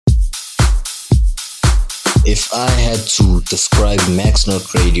If I had to describe Max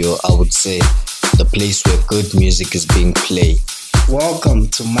Note Radio, I would say the place where good music is being played. Welcome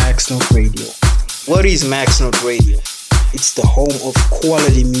to Max Note Radio. What is Max Note Radio? It's the home of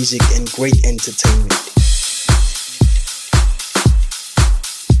quality music and great entertainment.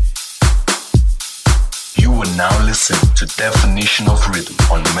 You will now listen to Definition of Rhythm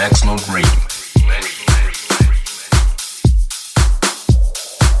on Max Note Radio.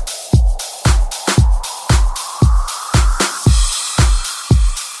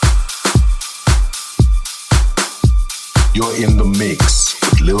 You're in the mix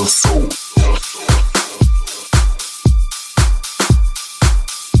with Lil Soul.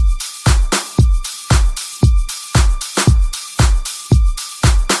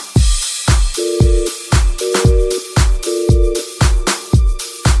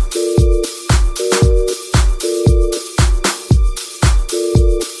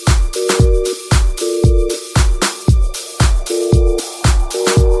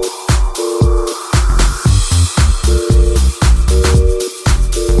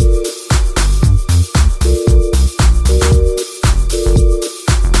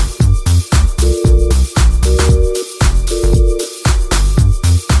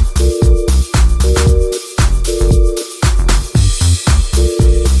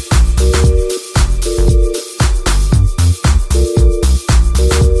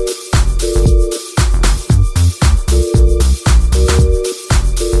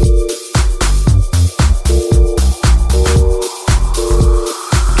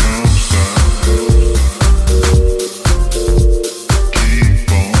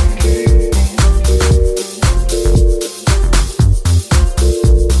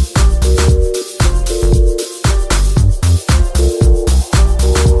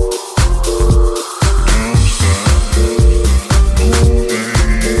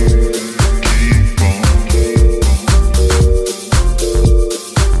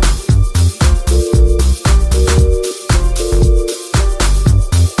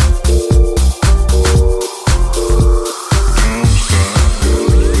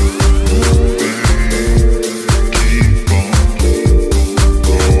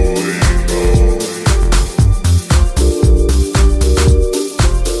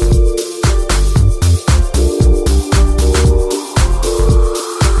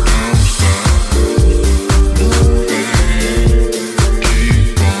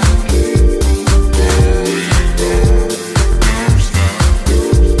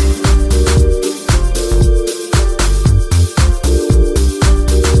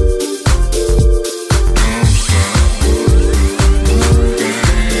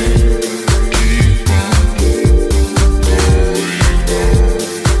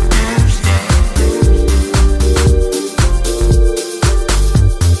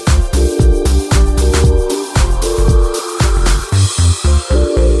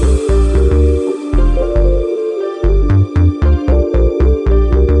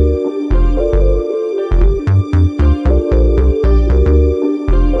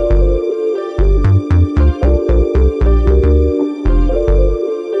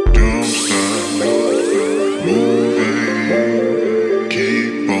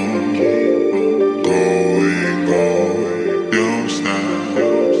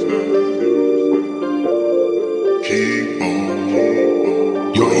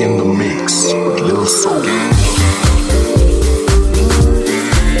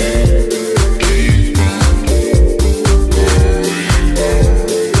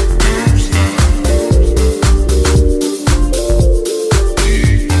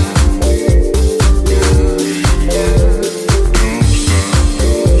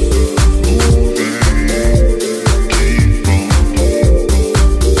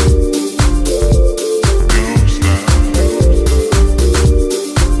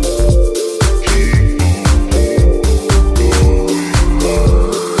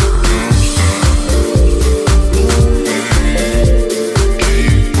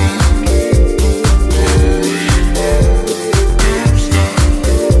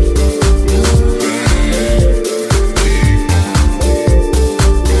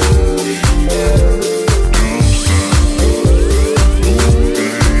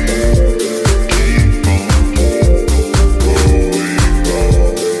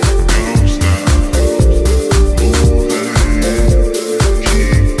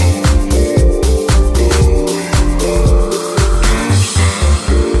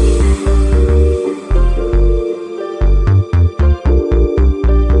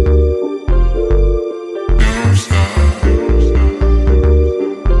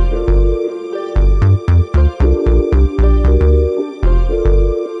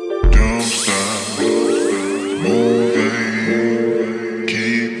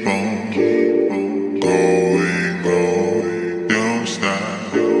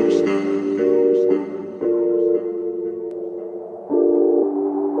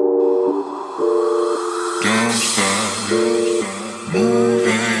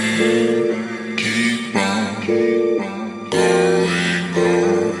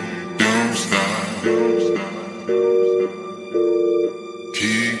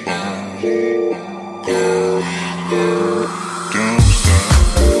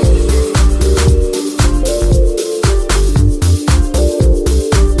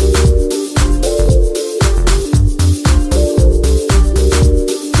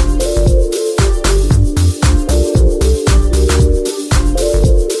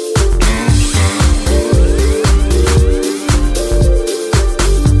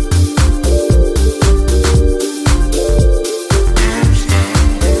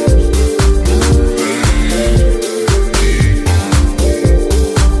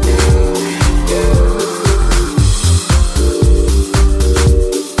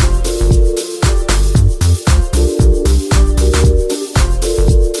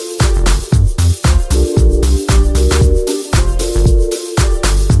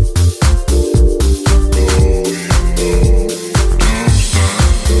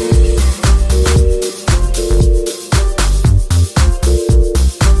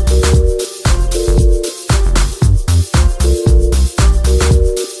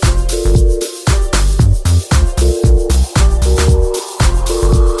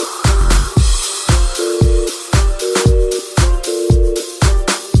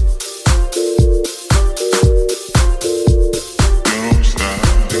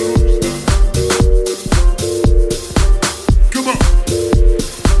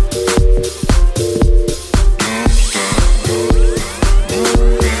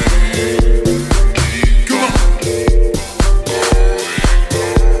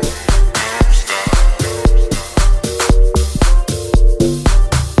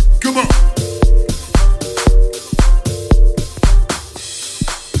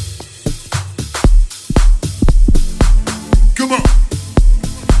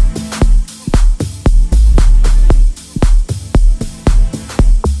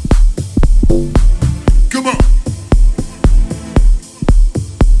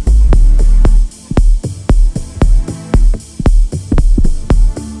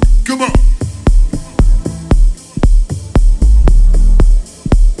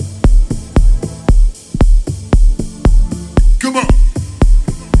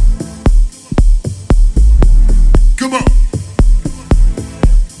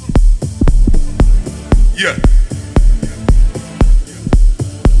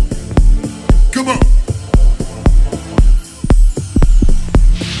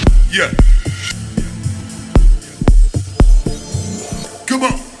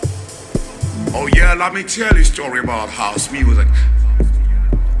 Let me tell you a story about house music.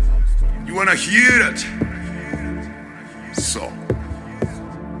 You wanna hear it? So.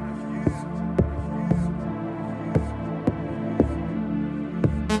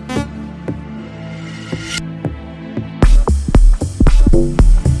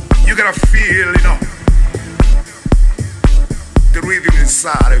 You gotta feel, the rhythm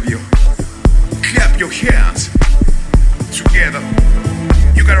inside of you. Clap your hands together.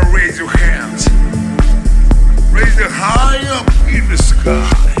 You gotta raise your hands. Raise it high up in the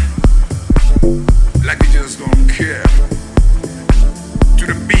sky, like you just don't care. To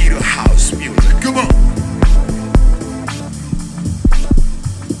the beat of house music, come on.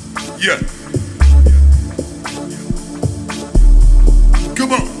 Yeah.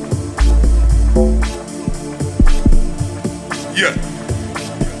 Come on. Yeah.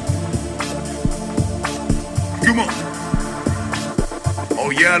 Come on. Oh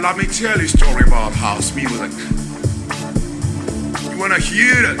yeah, let me tell you a story about house music. You wanna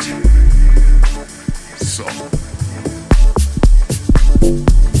hear it? So.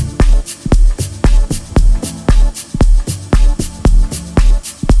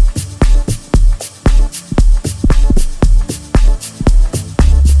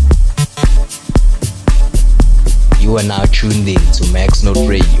 You are now tuned in to Max Note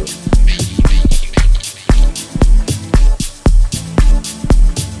Radio.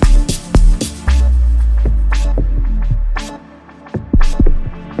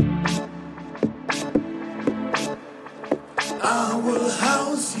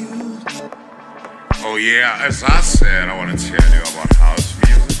 Oh yeah, as I said, I want to tell you about house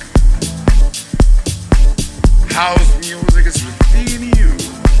music. House music is within you.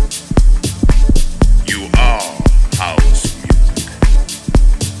 You are house music.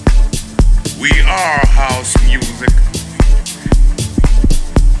 We are house music.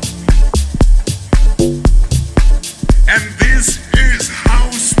 And this is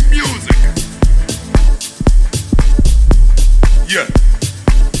house music. Yeah.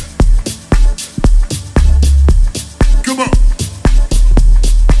 Come on.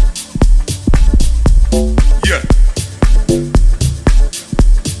 Yeah.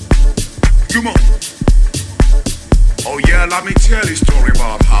 Come on. Oh yeah, let me tell you a story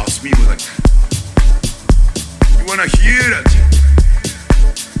about house music. You wanna hear it?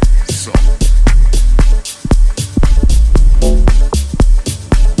 So.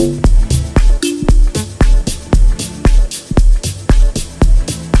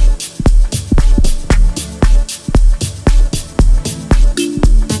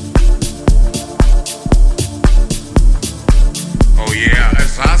 Oh yeah,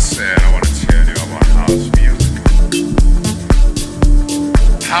 as I said, I wanna tell you about house music.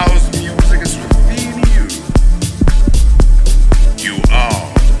 House music is within you. You are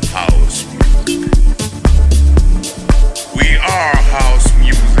house music. We are house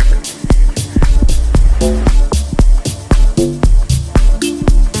music.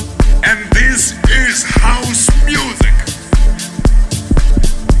 And this is house music.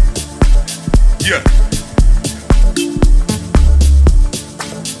 Yeah.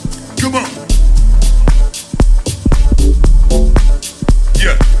 Come on.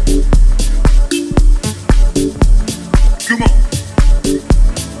 Yeah. Come on.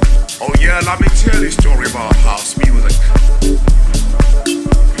 Oh yeah, let me tell you a story about house music.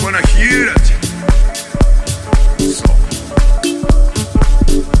 You wanna hear it? So.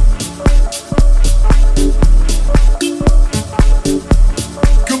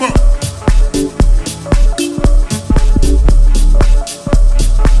 Come on.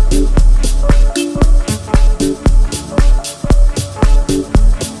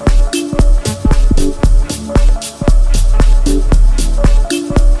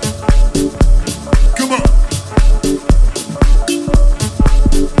 Come on.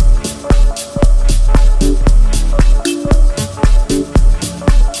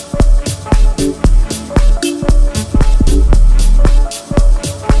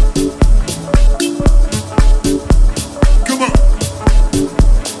 Come on.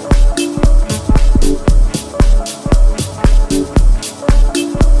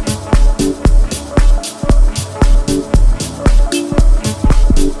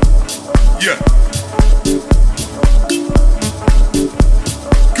 Yeah.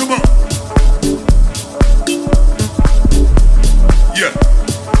 Come on. Yeah.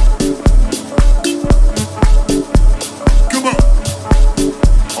 Come on.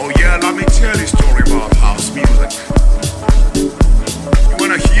 Oh yeah, let me tell you a story about house music. You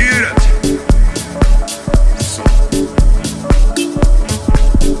wanna hear it? So.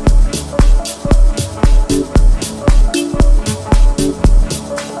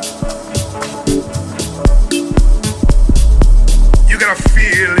 You gotta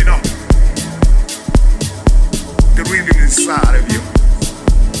feel, the rhythm inside of you.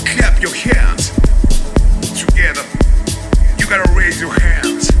 Clap your hands together. You gotta raise your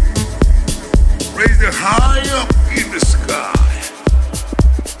hands. Raise them high up in the sky.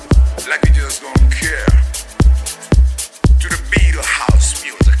 Like you just don't care. To the beat of house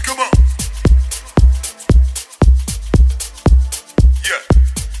music. Come on. Yeah.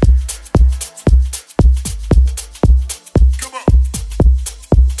 Come on.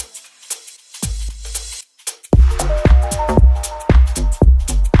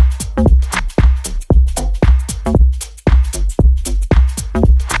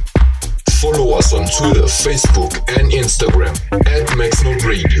 Follow us on Twitter, Facebook, and Instagram at Maxnote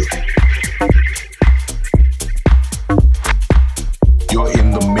Radio. You're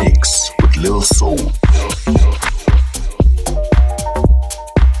in the mix with Lil Soul.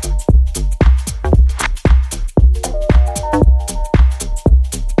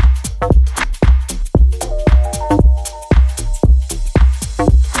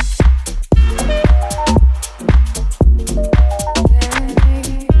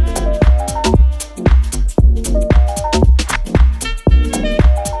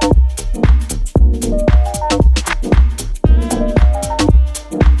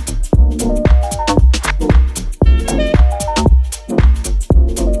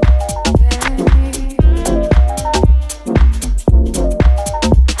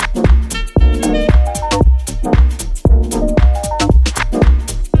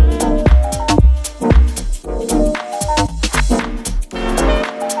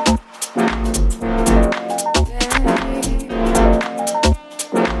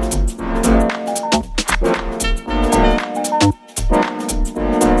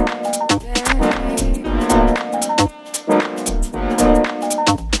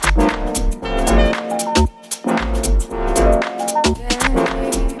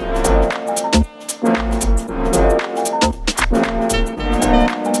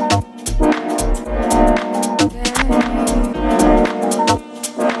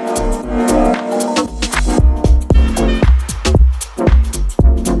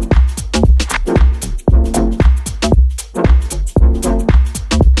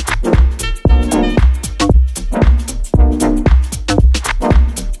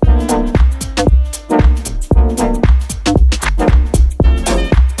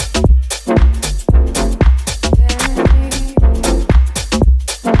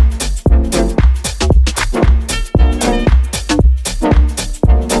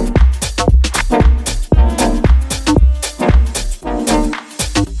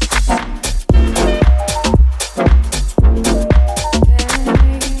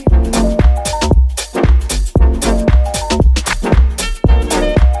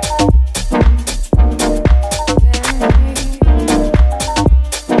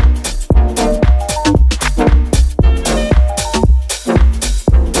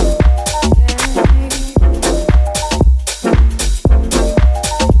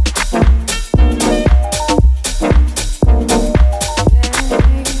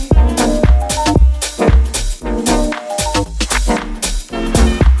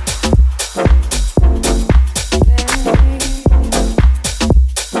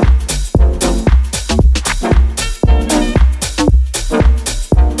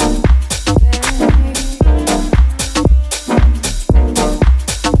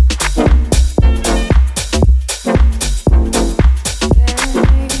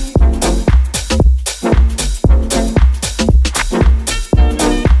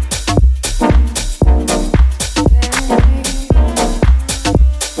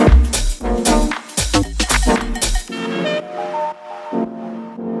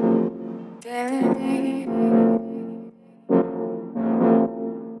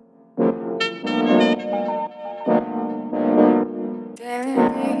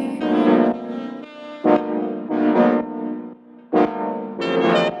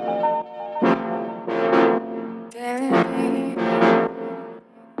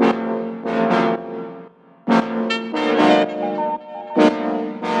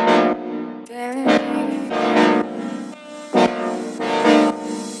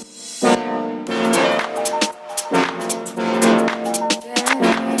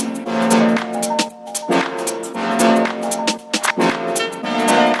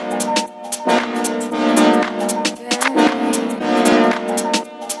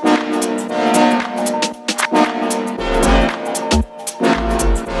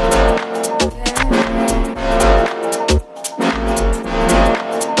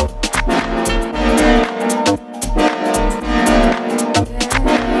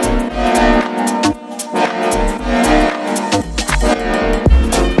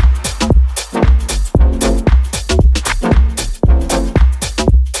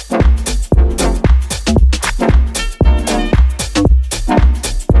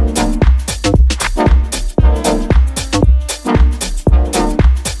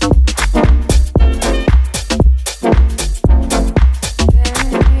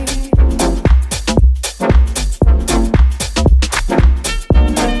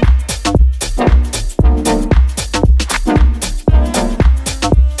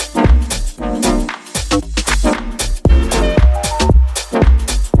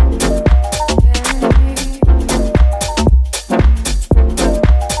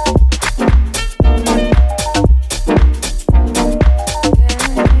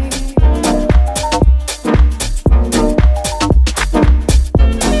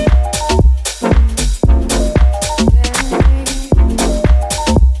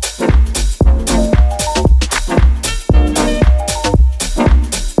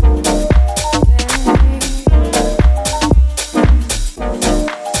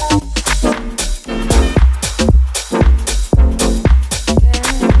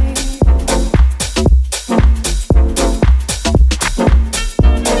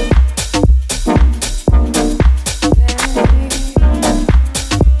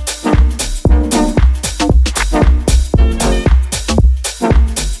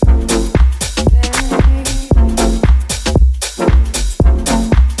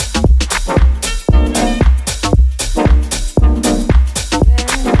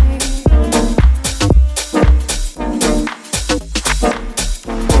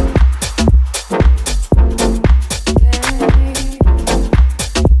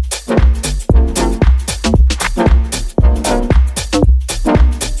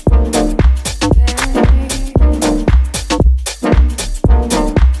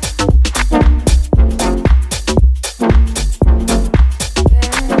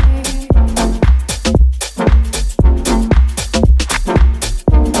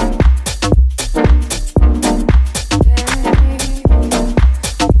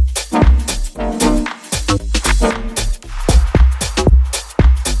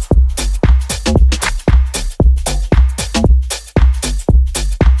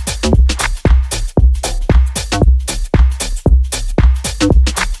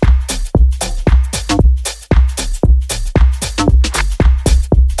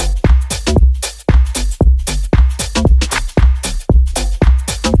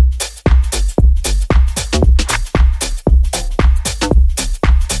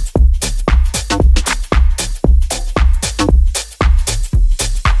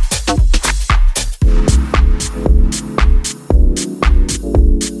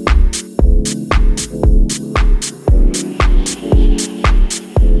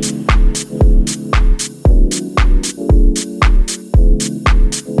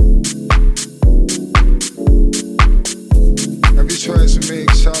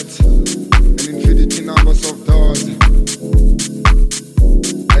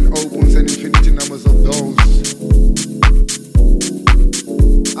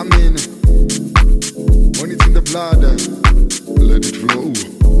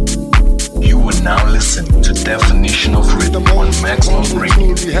 definition of rhythm on Max Note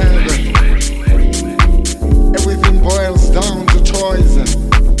Radio. Everything boils down to toys.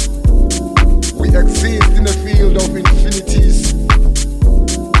 We exist in a field of infinities,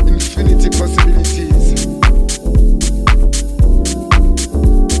 infinity possibilities.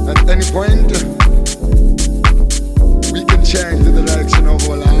 At any point, we can change the direction of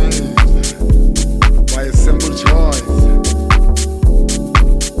our lives by a simple choice.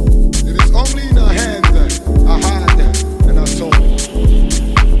 It is only in our hands, our heart, and our soul.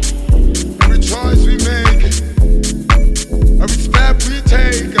 Every choice we make, every step we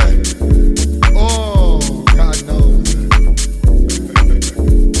take, oh, God knows.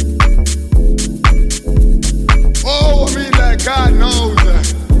 Oh, I mean, like God knows.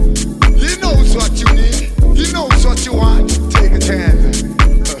 He knows what you need. He knows what you want. Take a chance.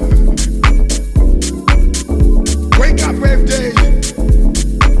 Wake up every day.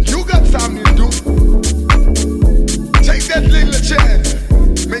 You got something to do. Take that little chance.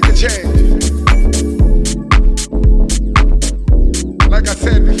 Make a change. Like I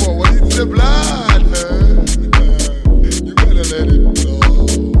said before, what is the blood? You gotta let it flow.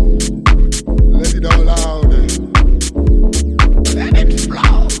 Let it all out. Let it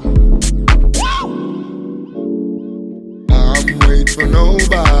flow. Woo! I'm waiting for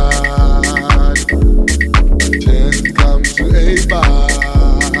nobody. Chance comes to a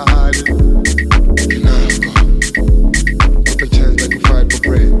body. You know, take a chance like a fight for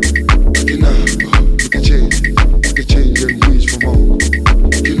bread. You know, you can change and reach for more.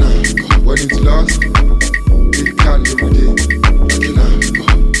 You know, when it's lost, it can't be redeemed. You know,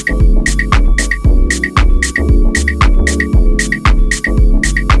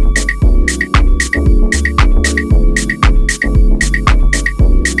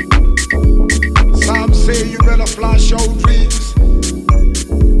 some say you better flash your dreams.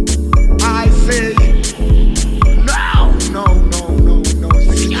 I say no, no, no, no, no,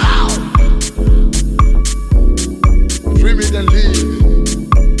 no. Dream it and leave.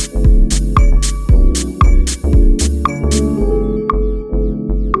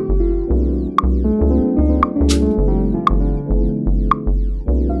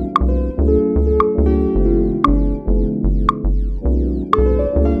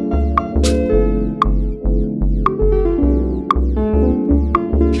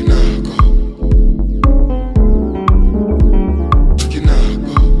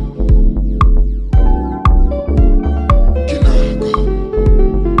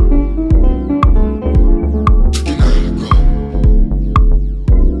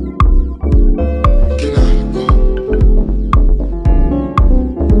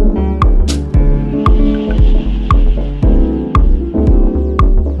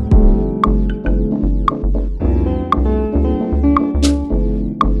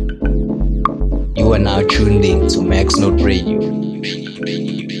 You are now tuned in to Max Note Radio.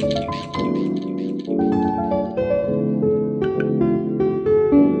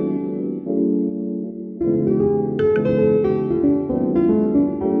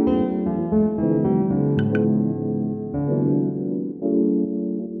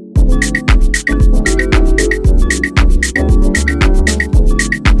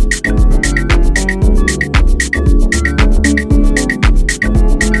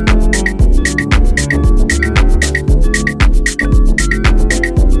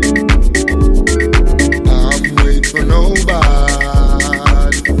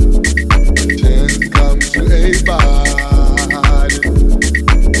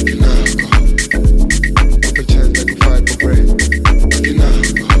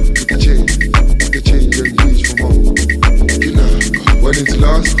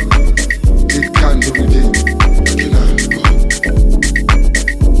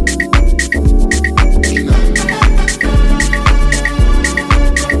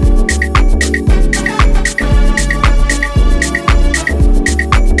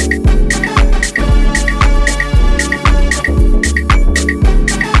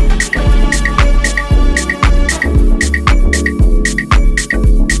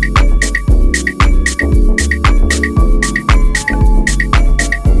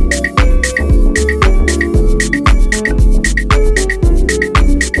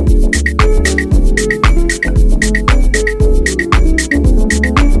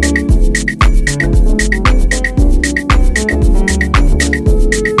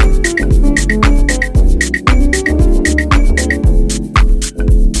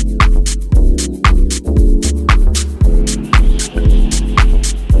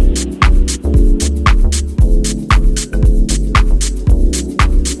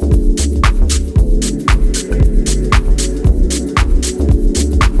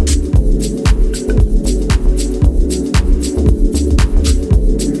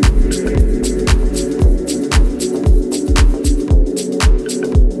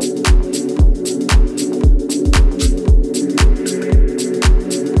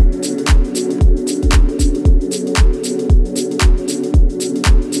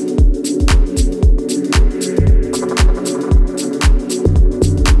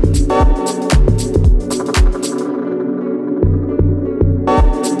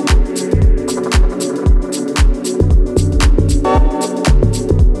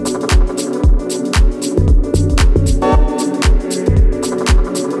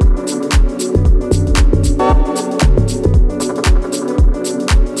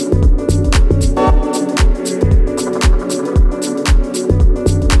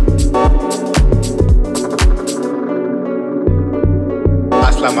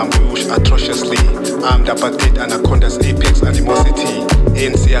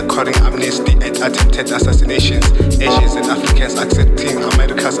 ANC according amnesty and attempted assassinations. Asians and Africans accepting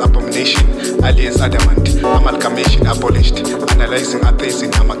America's abomination. Aliens adamant, amalgamation abolished. Analyzing atheism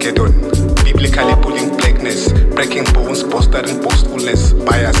in Armageddon. Biblically bullying blackness, breaking bones, bolstering boastfulness,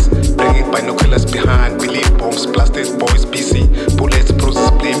 bias, bringing binoculars behind, believe bombs, blasted boys busy, bullets, bruises,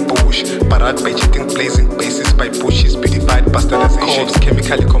 blame Bush, parade budgeting, blazing bases by Bushes, beautified bastardization, cops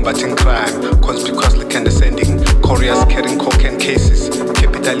chemically combating crime, conspicuously condescending, couriers carrying cocaine cases,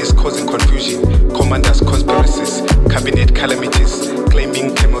 capitalists causing confusion, commanders conspiracies, cabinet calamities,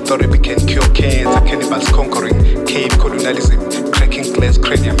 claiming chemotherapy can cure cancer, cannibals conquering, cave colonialism, cracking glass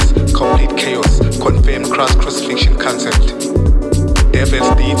craniums, complete chaos, confirmed crucifixion concept.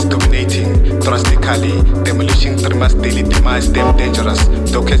 Devil's deeds dominating drastically, demolishing thermos daily demise, them dangerous,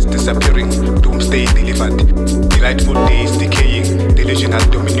 dockets disappearing, doomsday delivered, delightful days decaying, delusional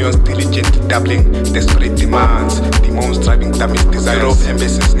dominions diligent doubling, desperate demands, demons driving dummies desires, of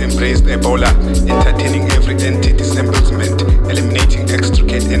embassies embraced Ebola, entertaining every entity disembowelment, eliminating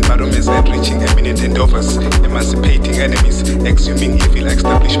extricate environments, enriching eminent endeavors, emancipating enemies, exhuming evil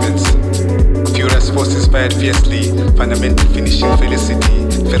establishments. Furious forces fired fiercely, fundamental finishing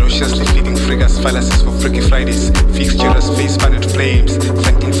felicity, ferociously feeding frigates, fallacies for Freaky Fridays, fixtures face funded flames,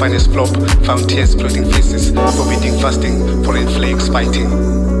 thanking finest flop, found tears floating faces, forbidding fasting, foreign flags fighting.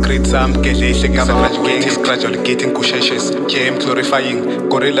 Great Sam, Gelehle, government gangs gradually getting kusheshes, jam glorifying,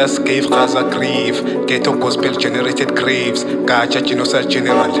 gorillas gave Gaza grief, ghetto gospel generated graves, Gaja genocide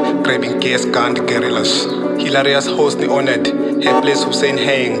general, grabbing gas gunned guerrillas. Hilarious Hosni honored, helpless Hussein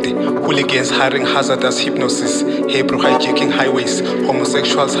hanged, hooligans hiring hazardous hypnosis, Hebrew hijacking highways,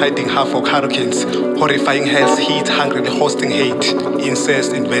 homosexuals hiding havoc hurricanes, horrifying hell's heat, hungrily hosting hate,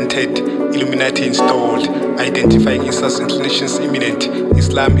 incest invented, Illuminati installed, identifying incest inclinations imminent,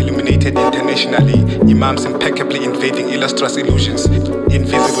 Islam illuminated internationally, imams impeccably invading illustrious illusions,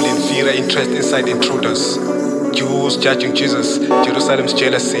 invisible inferior interest inside intruders. Jews judging Jesus, Jerusalem's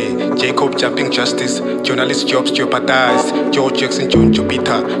jealousy, Jacob jumping justice, journalists' jobs jeopardized, George Jackson, John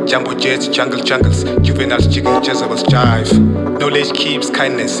Jupiter, Jumbo Jets, jungle jungles, juveniles jigging Jezebel's jive. Knowledge keeps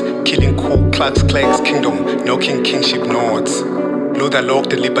kindness, killing Ku Klux Klan's kingdom, knocking kingship nods. Luther locked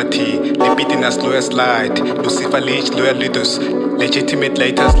the liberty, libidinous lawyers lied, Lucifer leached loyal leaders, legitimate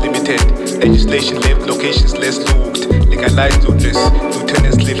lighters limited, legislation left locations less looked, legalized lootless,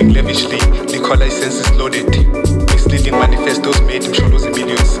 lieutenants living lavishly, liquor licenses loaded, misleading manifestos made him sholos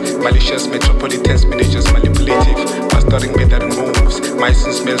millions, malicious metropolitans, managers manipulative, pastoring method moves,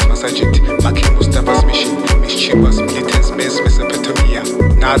 Myson smells massaged, marking Mustafa's mission, mischievous militants mess Mesopotamia,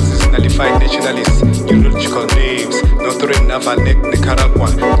 Nazis nullified nationalists, neurological names, Northern Naval Nicaragua,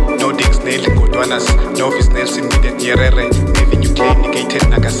 Nordics nailed Gondwanas, Novice Nelson needed Nyerere, Navy nuclear negated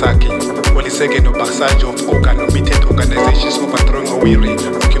Nagasaki, Olusegun Obasanjo of organ omitted organizations overthrowing Owerri,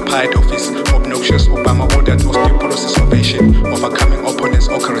 occupied office, obnoxious Obama ordered osteoporosis ovation, overcoming opponents'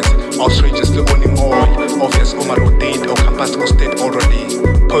 occurrence, outrageously owning oil, obvious Omar ordained or campus hosted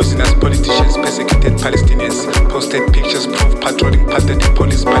orally, poisonous politicians persecuted Palestinians, posted pictures prove patrolling pathetic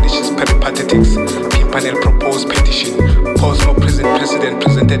police punishes peripatetics, Pimpernel proposed petition, pause no prison president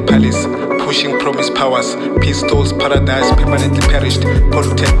presented palace, pushing promised powers, pistols paradise permanently perished,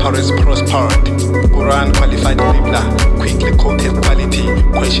 polluted Paris prospered, Quran qualified Qibla, quickly quoted quality,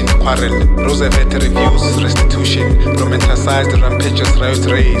 questioned quarrel, Roosevelt reviews restitution, romanticized rampageous riots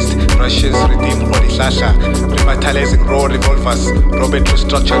raised, Russians redeemed Holy Sasha, revitalizing raw revolvers, Robert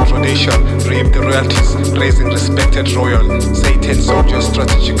restructured Rhodesia, reaped the royalties, raising respected royal, Satan soldiers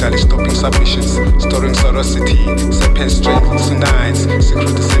strategically stopping submissions, storing sorority, serpent strength tonight,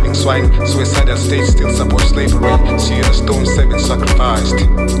 security saving swine, suicidal states still support slavery, Sierra Stone 7 sacrificed,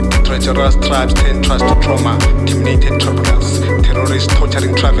 treacherous tribes 10 trust to trauma, terminated tribunals, terrorists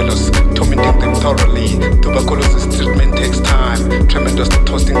torturing travelers, tormenting them thoroughly, tuberculosis treatment takes time, tremendous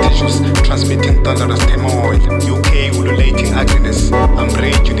toasting tissues, transmitting thunderous turmoil, UK ululating ugliness,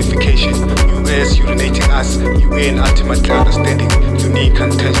 umbrage unification, US urinating us, UN ultimately understanding, unique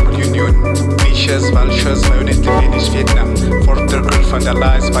and tangible union, vicious vultures violently vanish Vietnam, fourth degree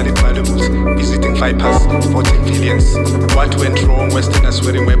vandalized valid valuables, visiting vipers, voting villains, what went wrong, westerners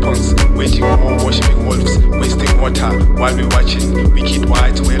wearing weapons, waging war, worshipping wolves, wasting water, while we watching, wicked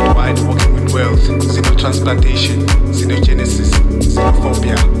whites worldwide walking with wealth, xenotransplantation, xenogenesis,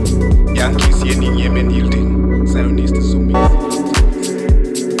 xenophobia, Yankees yearning Yemen yielding, Zionist zooming.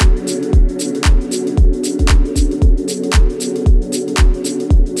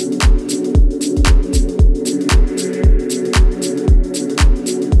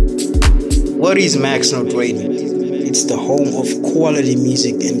 What is Maxnote Radio? It's the home of quality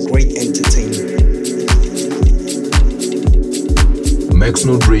music and great entertainment.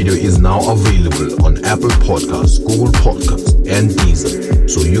 Maxnote Radio is now available on Apple Podcasts, Google Podcasts, and Deezer,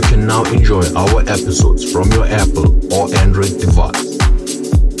 so you can now enjoy our episodes from your Apple or Android device.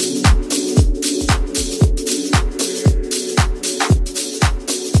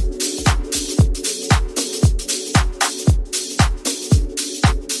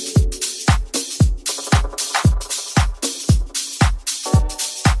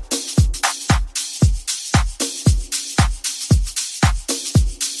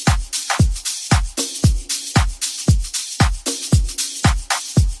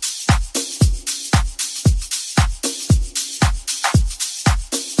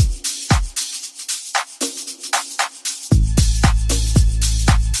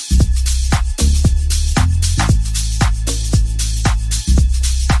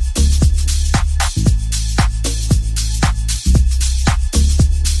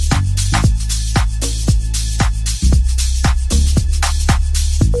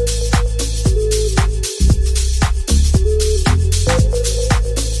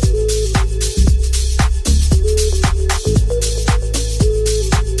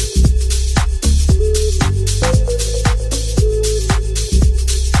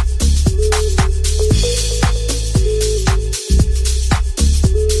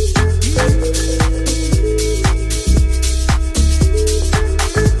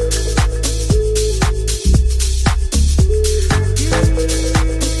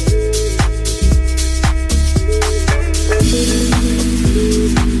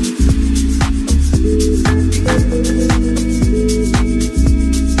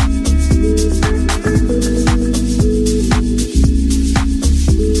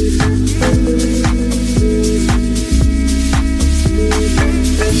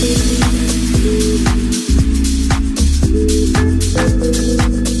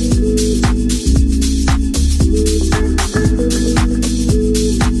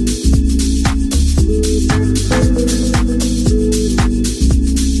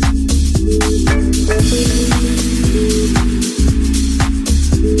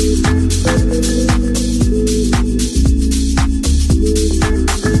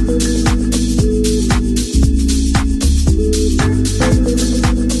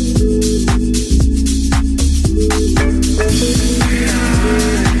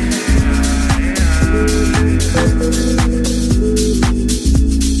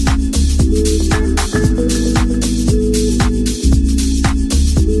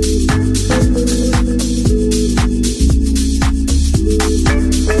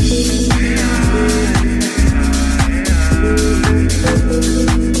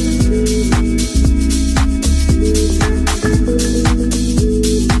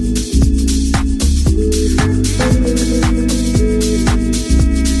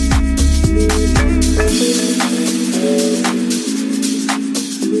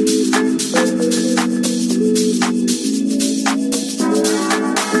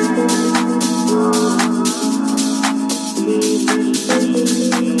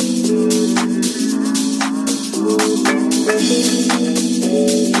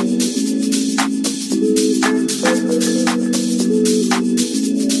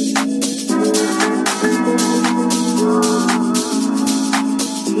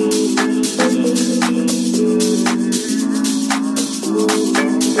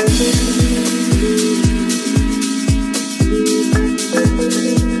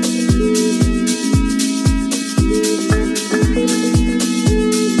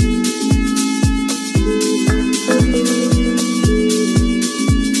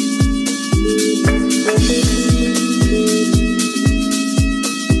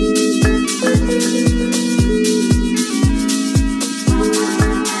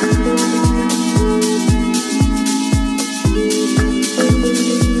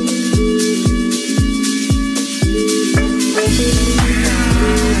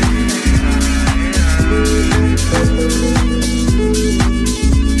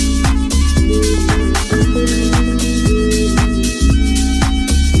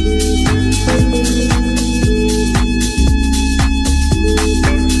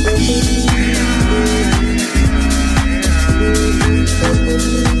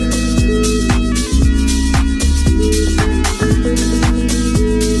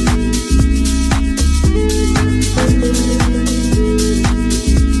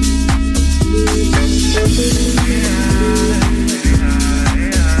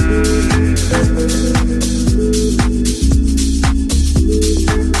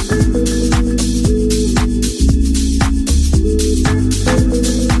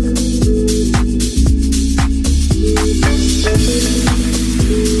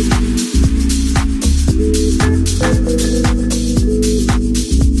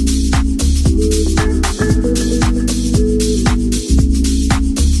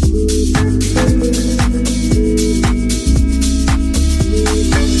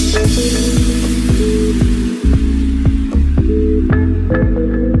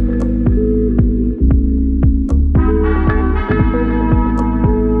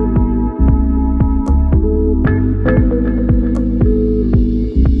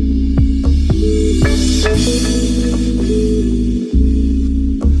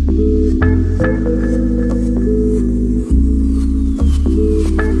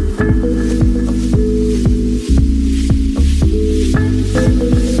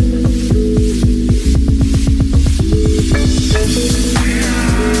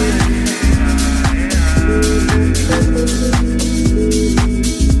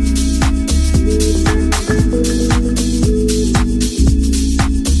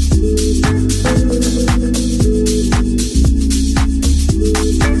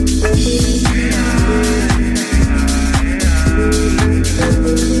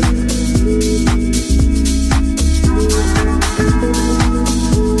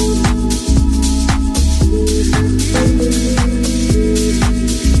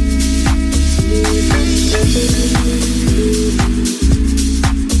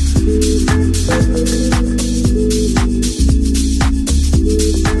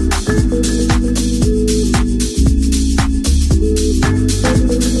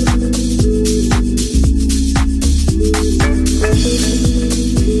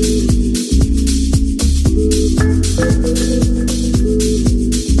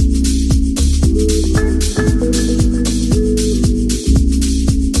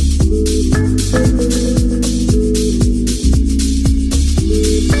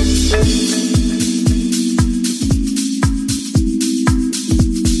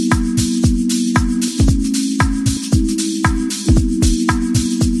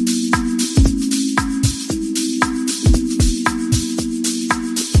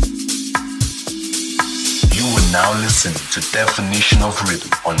 listen to Definition of Rhythm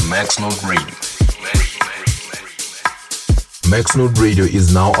on Maxnote Radio. Maxnote Radio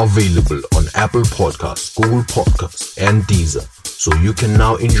is now available on Apple Podcasts, Google Podcasts, and Deezer, so you can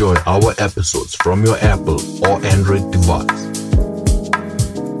now enjoy our episodes from your Apple or Android device.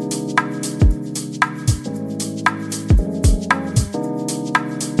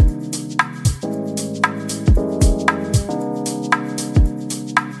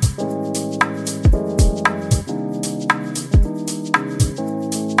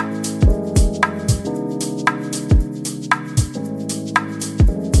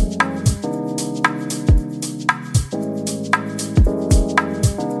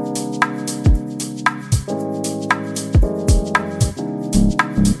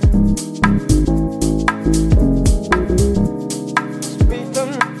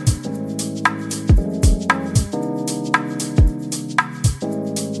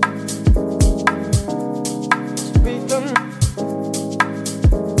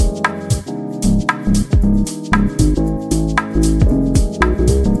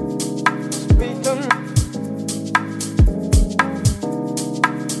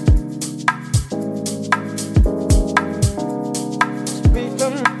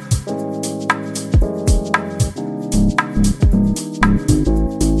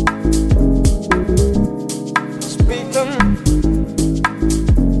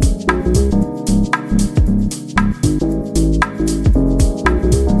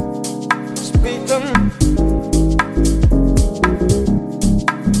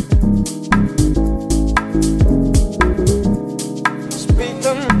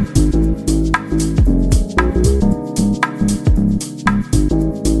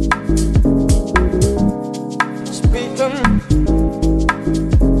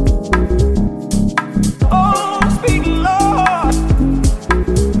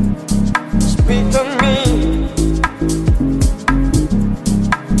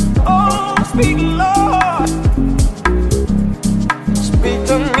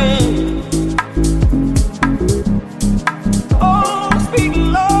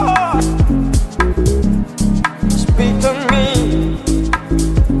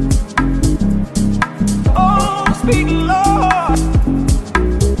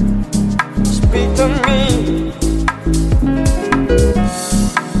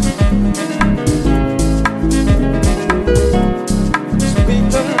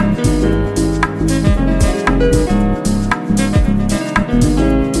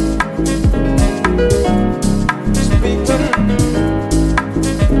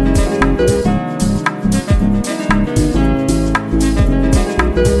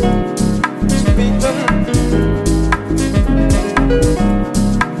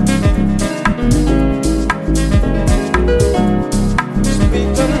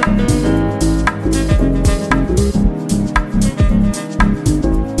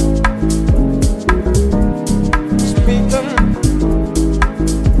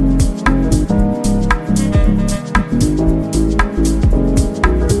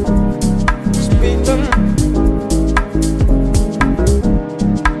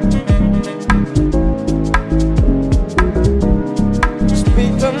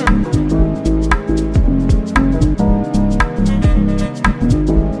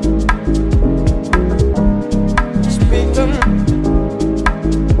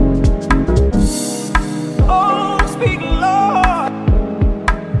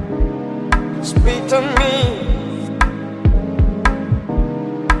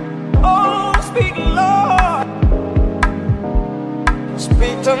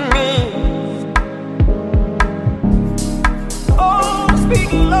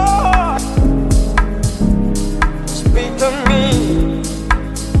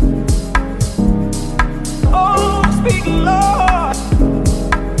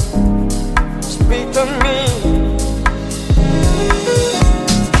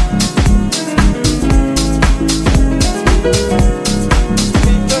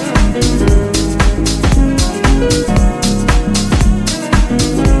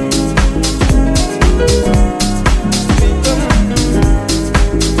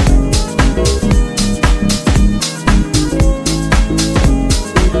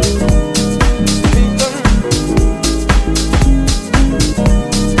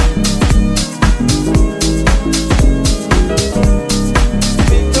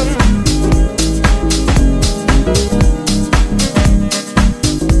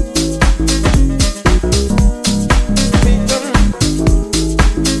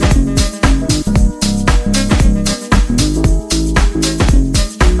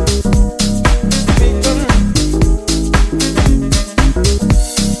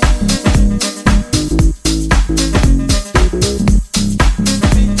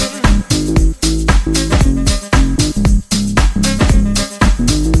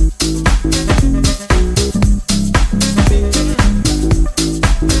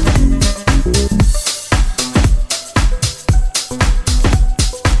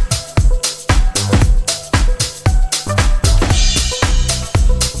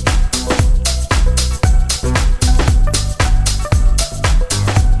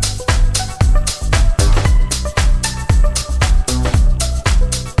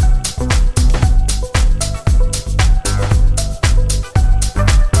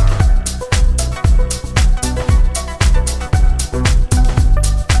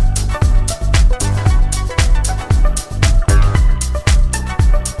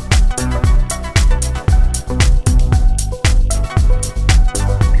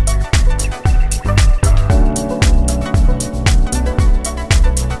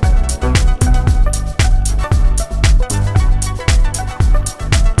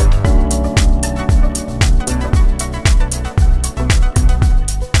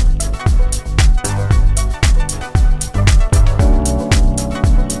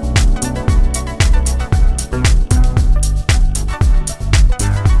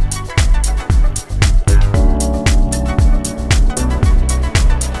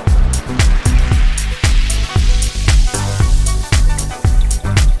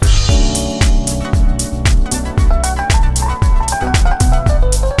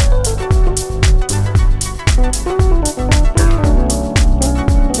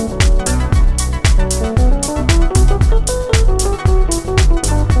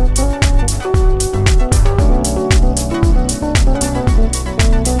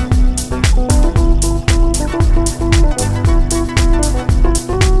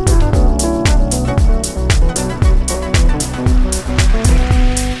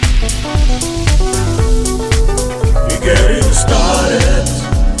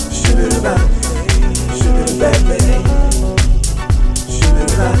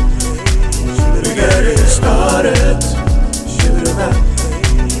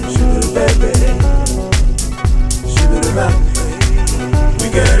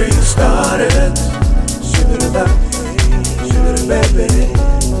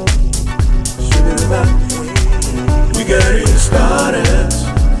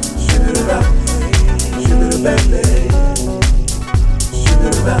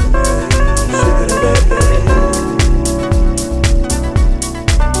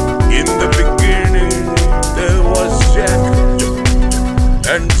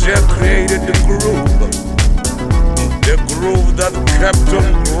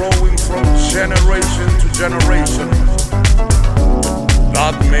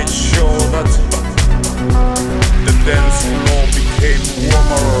 That made sure that the dance floor became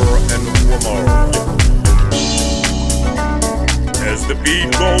warmer and warmer. As the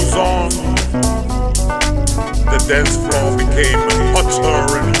beat goes on, the dance floor became hotter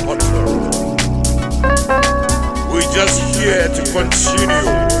and hotter. We're just here to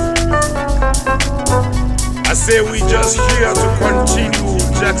continue. I say we're just here to continue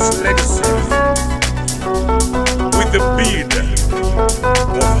Jack's legacy with the beat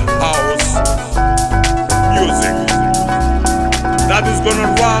of house music that is gonna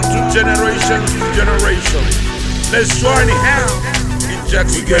run to generation to generation. Let's join hands in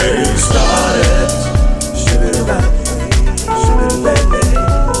Jack's we getting started.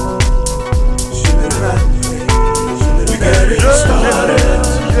 We getting started.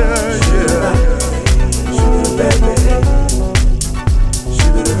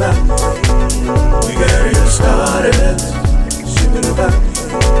 We getting started.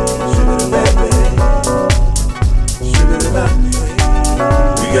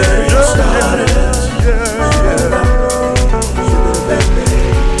 We getting started.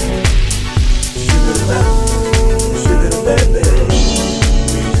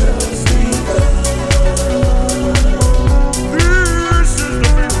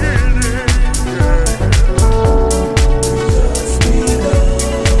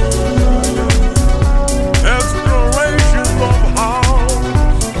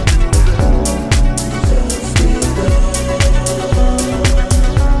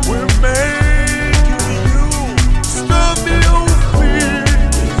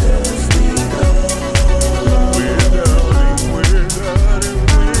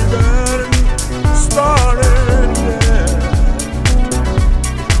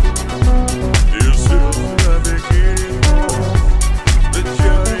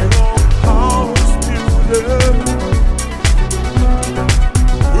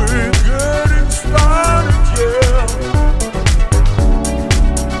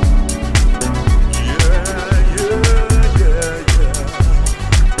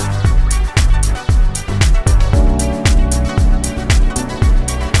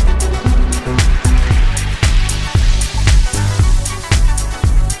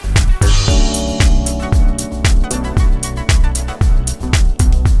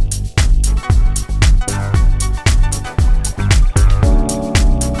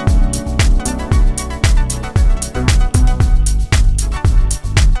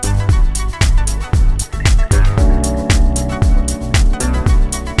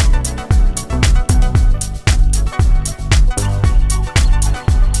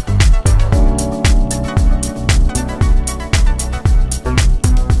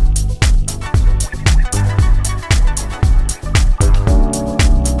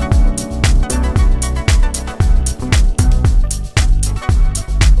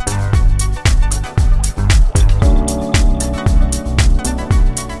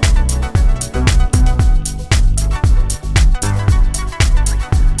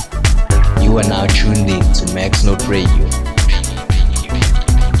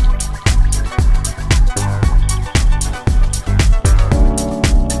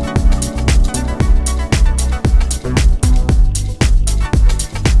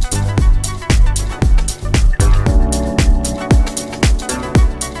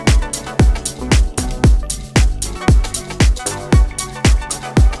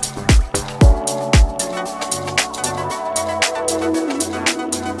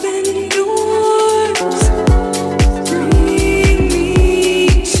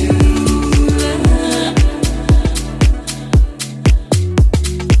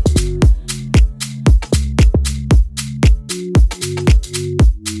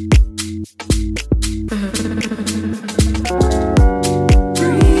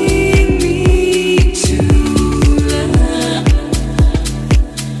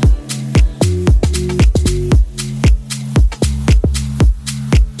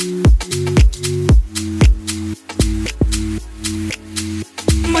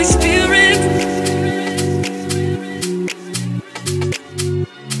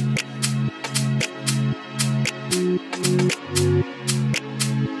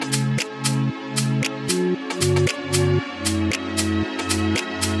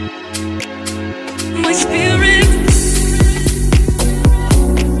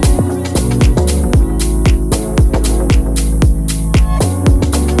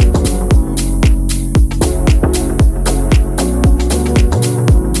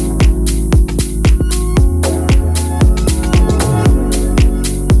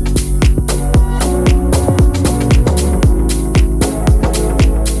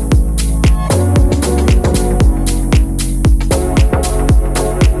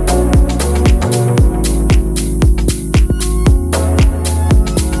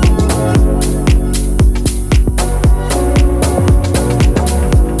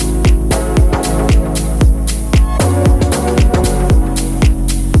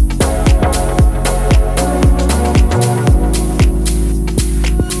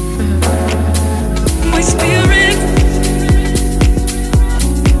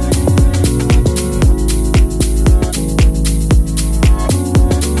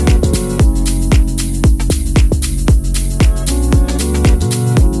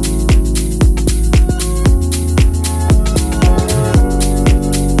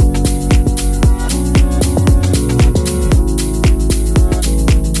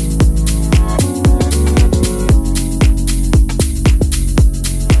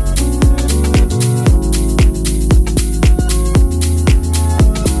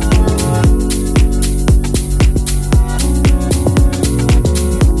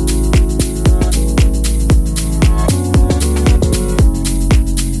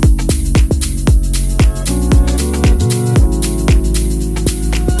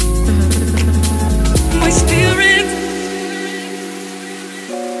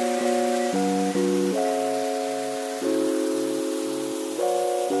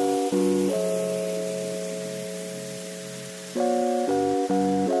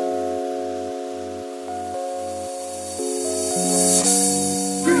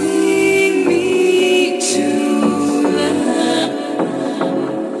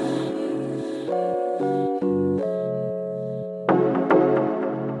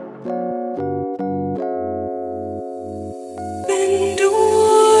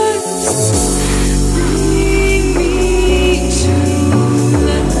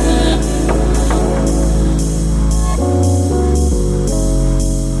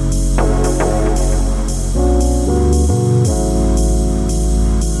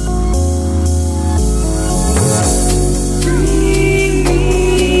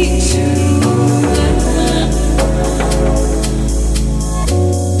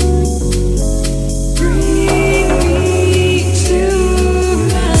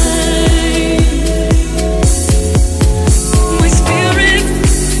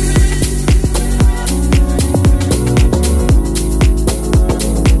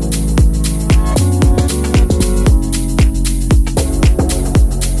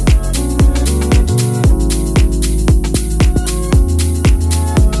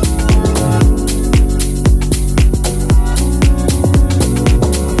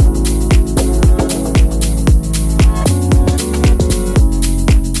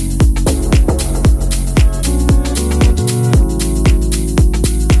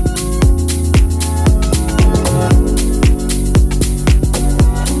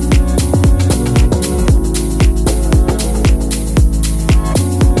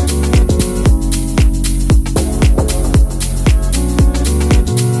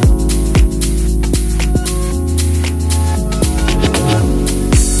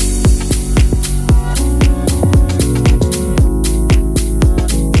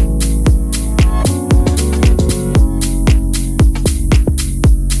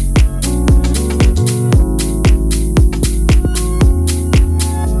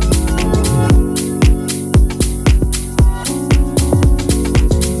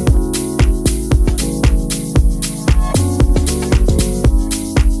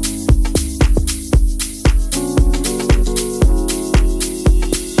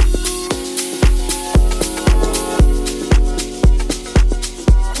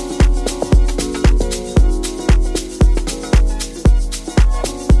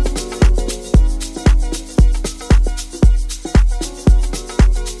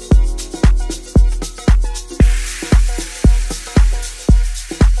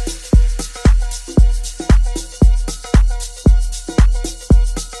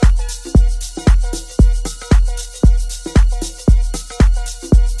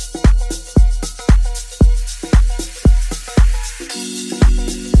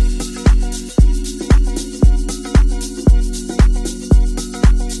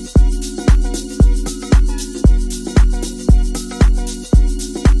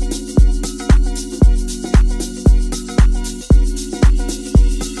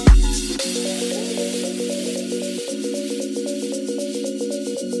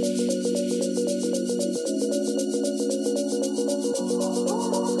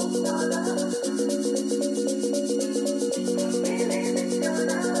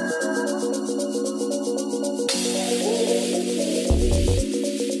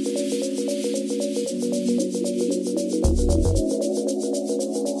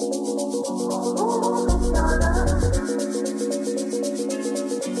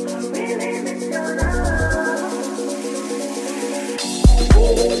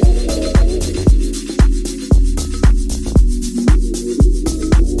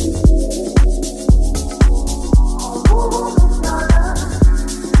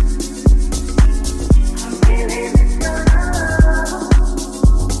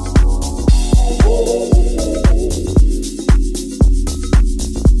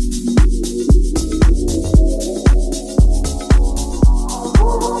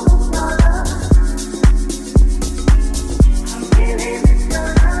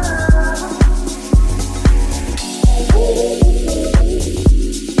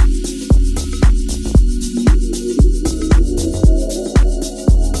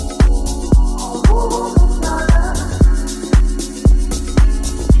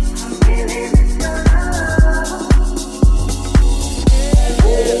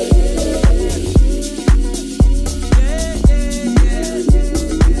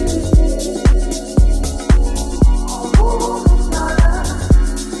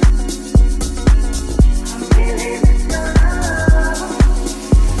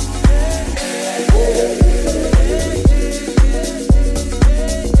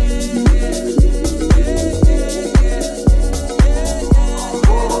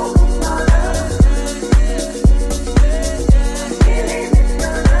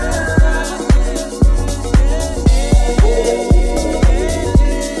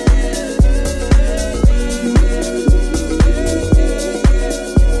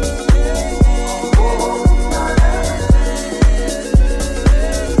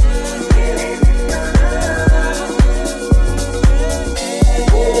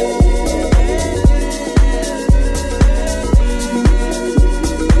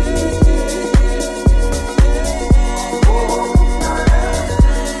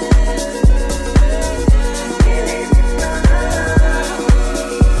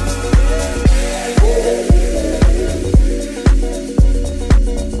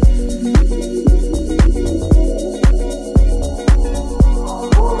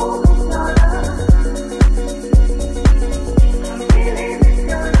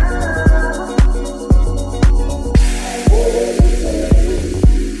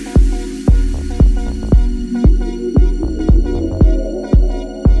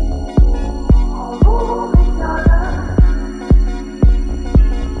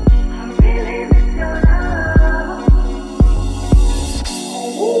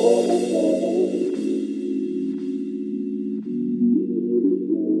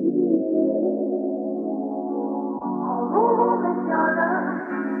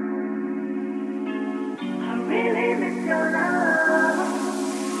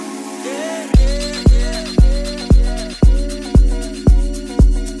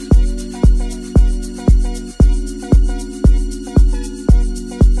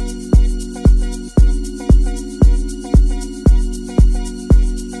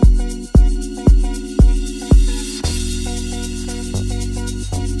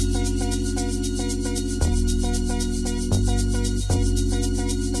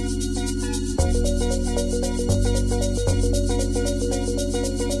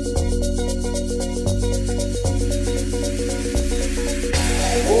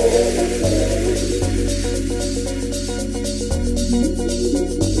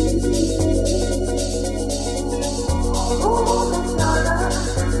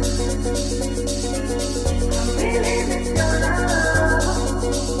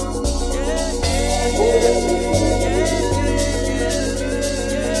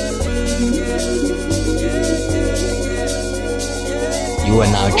 You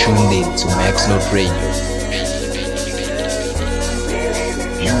are now tuned in to Max Note Radio.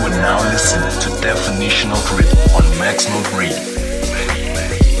 You are now listening to Definition of Rhythm on Max Note Radio.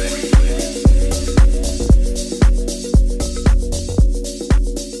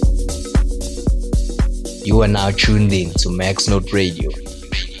 You are now tuned in to Max Note Radio.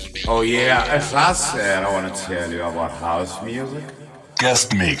 Oh yeah, as I said, I want to tell you about house music.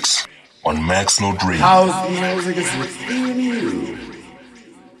 Guest mix on Max Note Radio. House music is within you.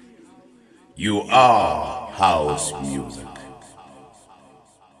 You are house music.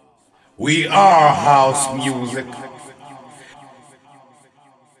 We are house music.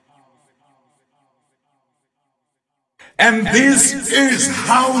 And this is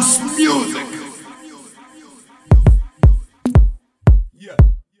house music.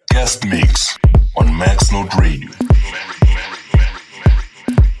 Guest mix on Max Note Radio.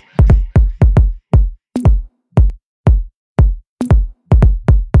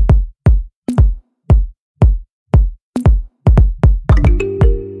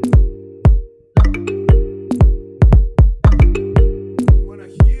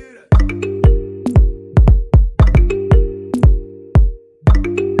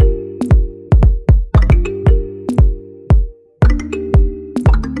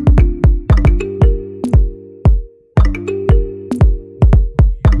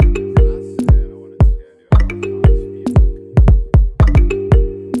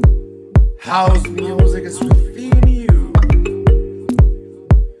 House music is within you.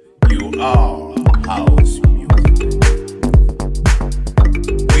 You are house music.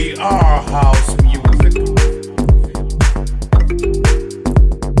 We are house music.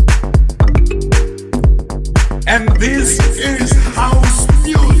 And this is house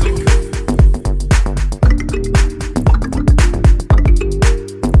music.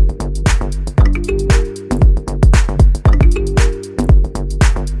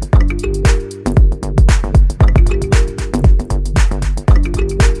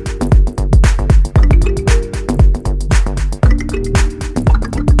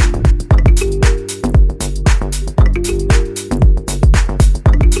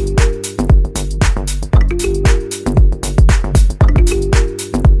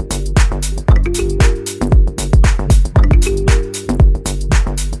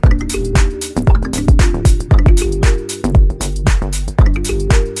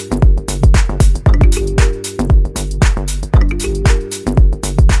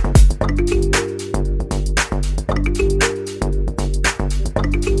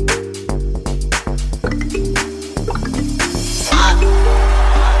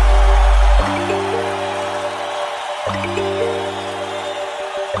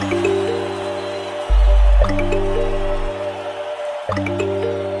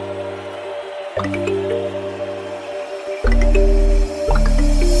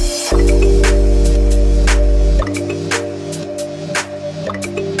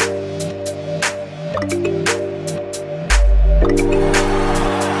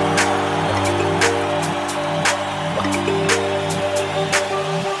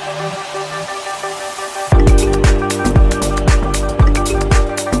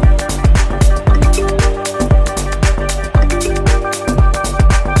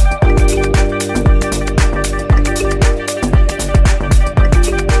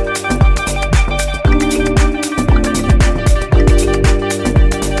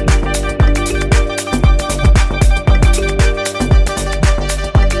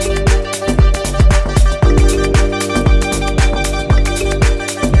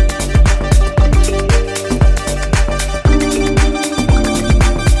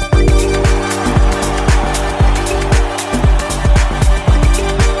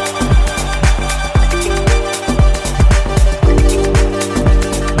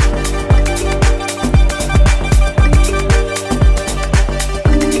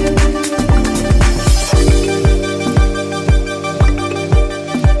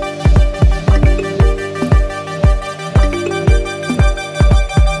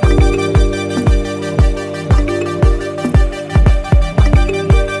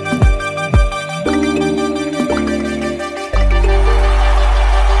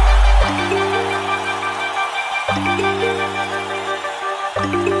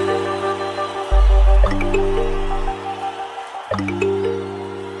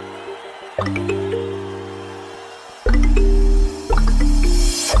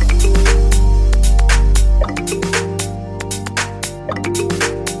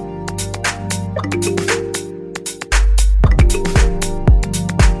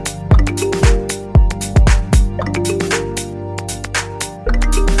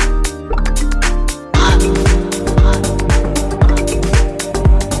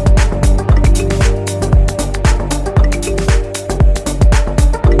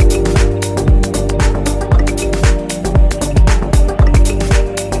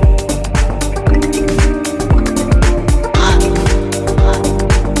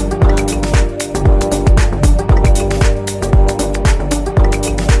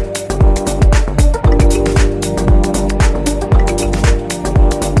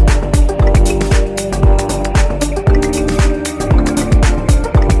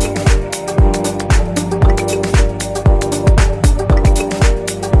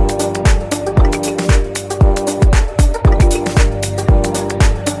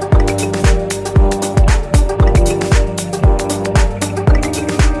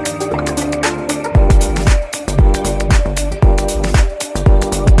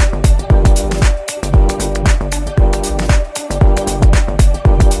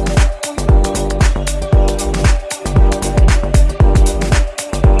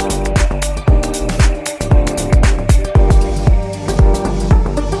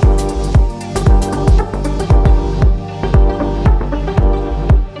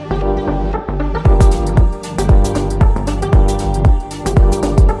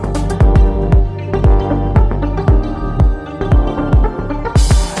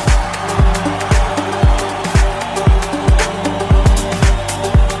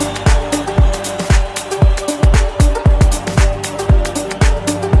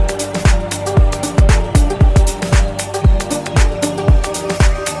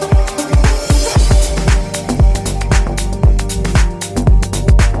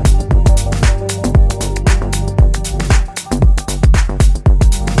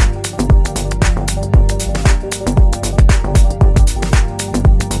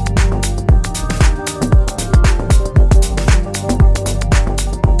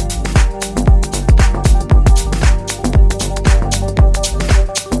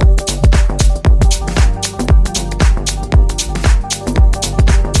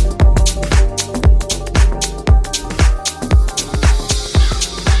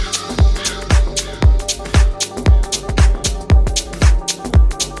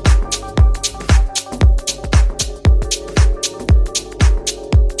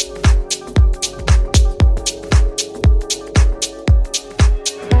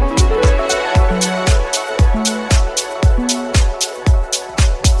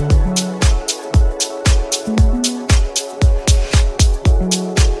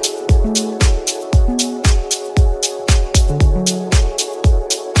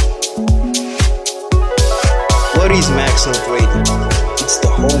 Maxnote Radio. It's the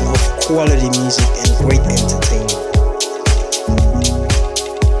home of quality music and great entertainment.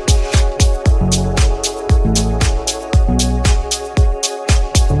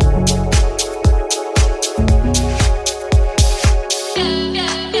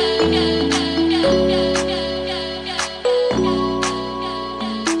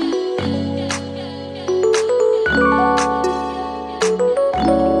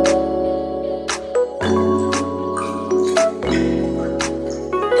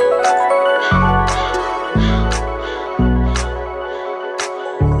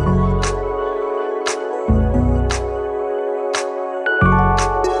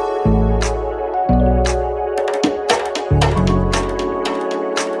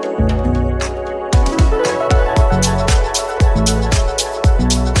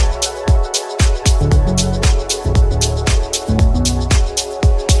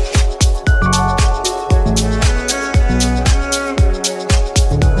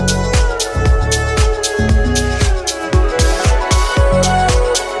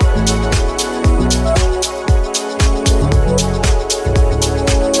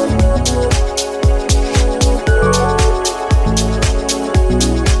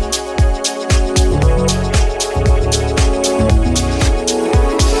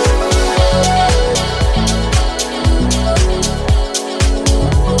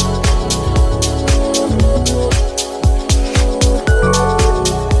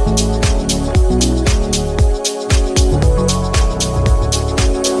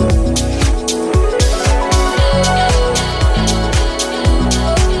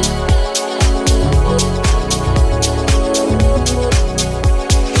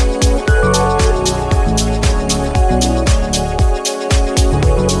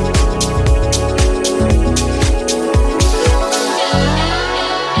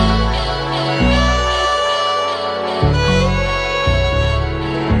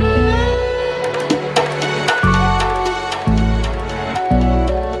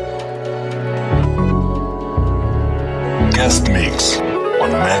 Guest mix on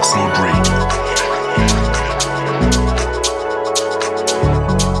Maxnote Radio.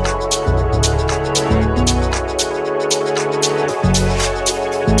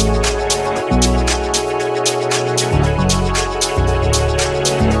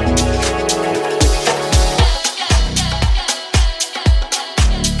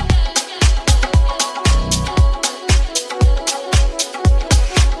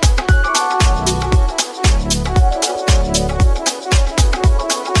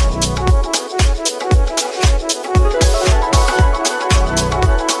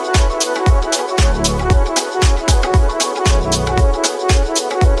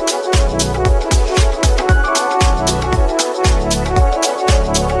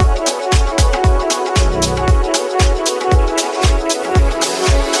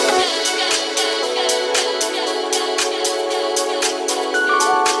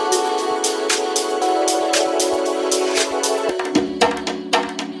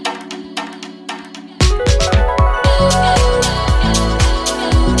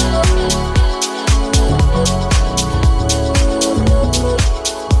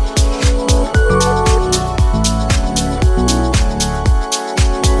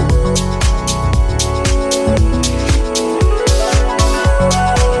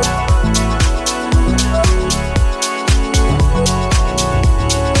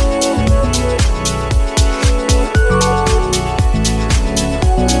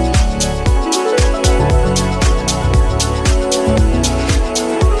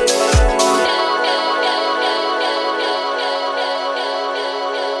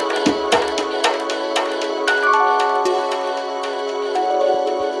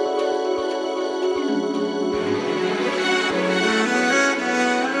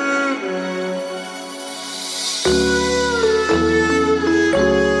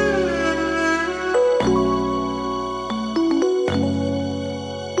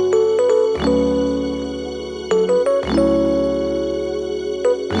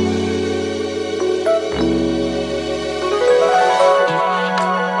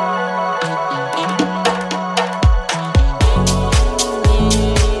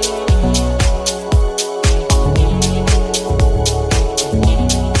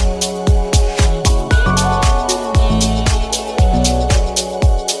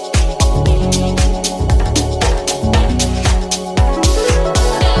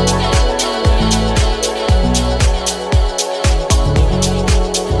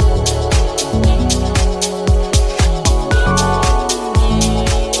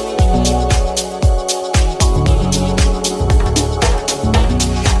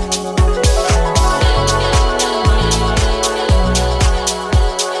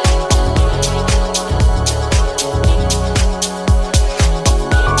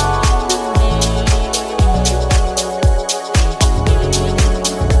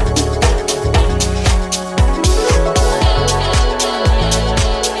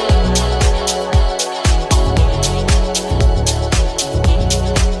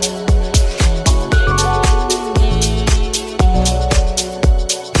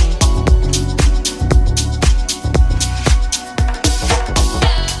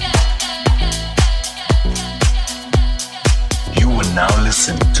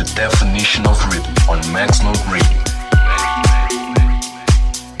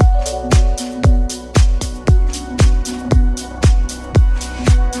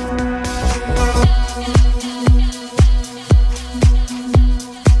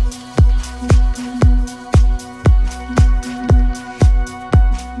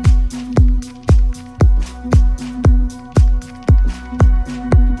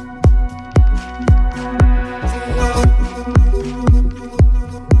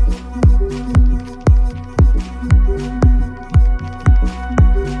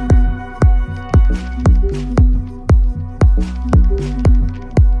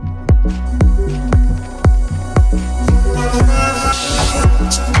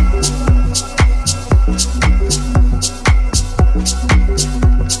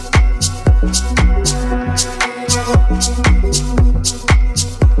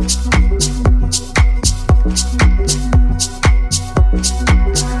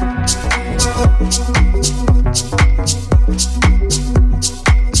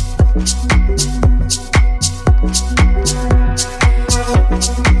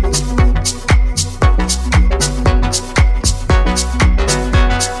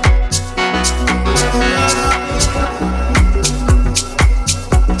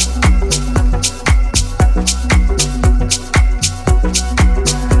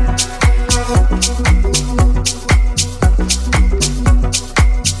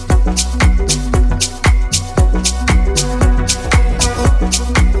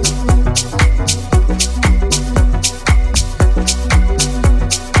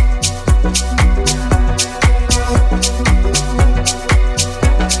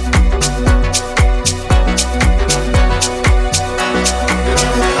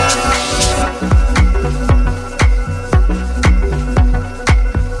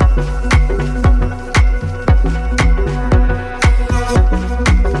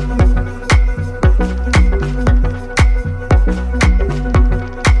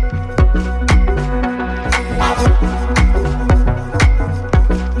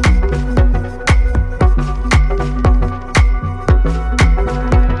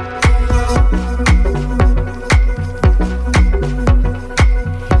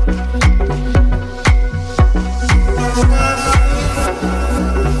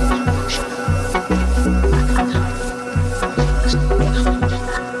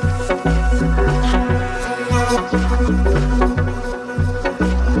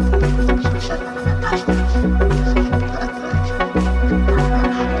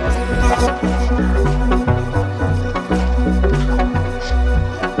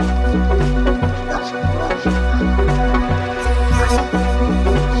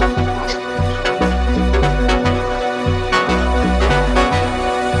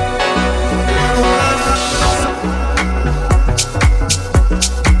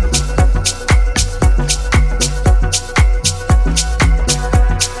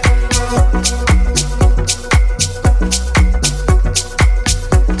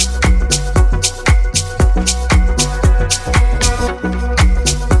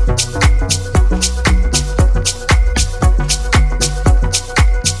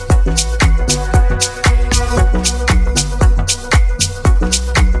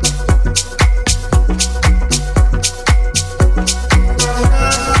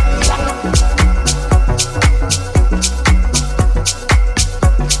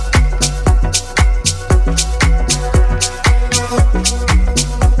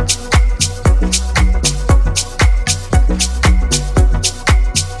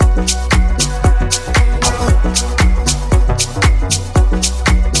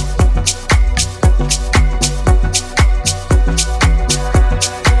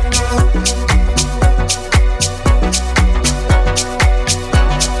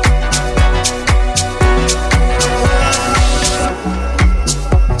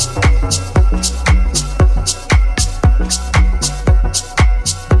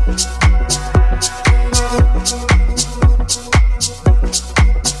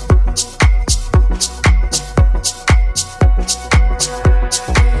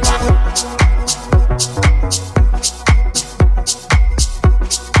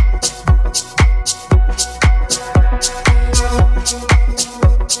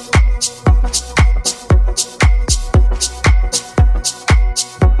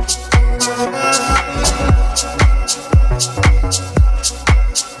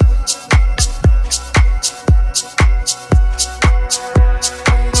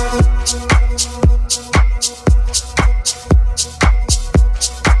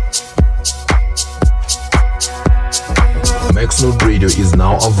 Maxnote Radio is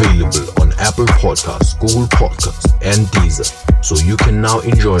now available on Apple Podcasts, Google Podcasts, and Deezer, so you can now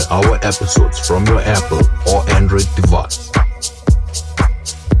enjoy our episodes from your Apple or Android device.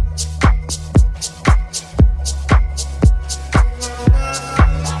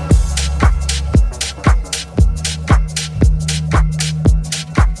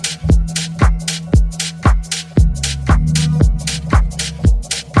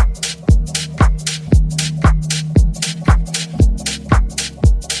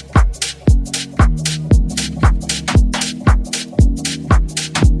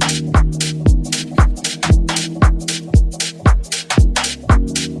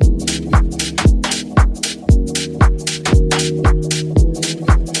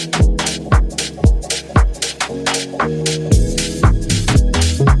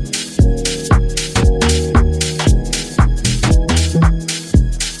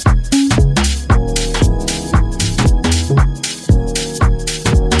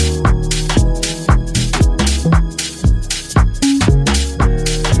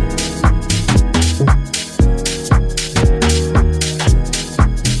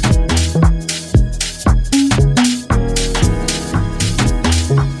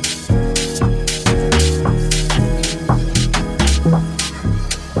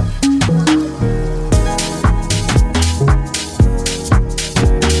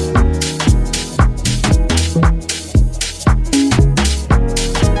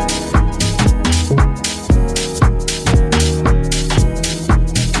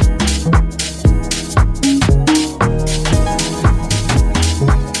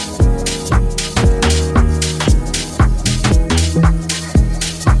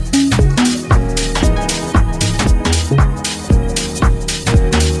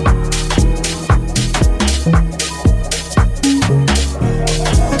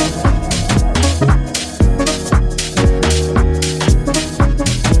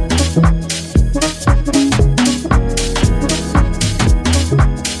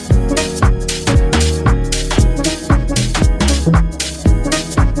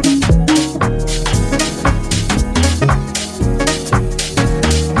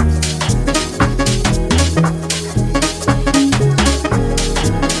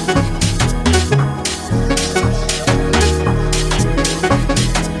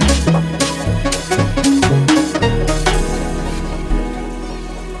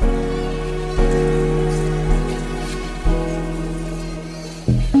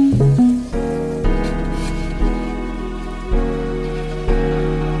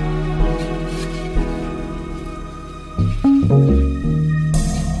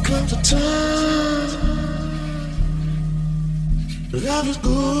 Love is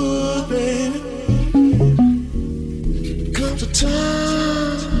good, baby. Comes a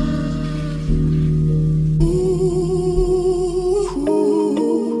time. Ooh.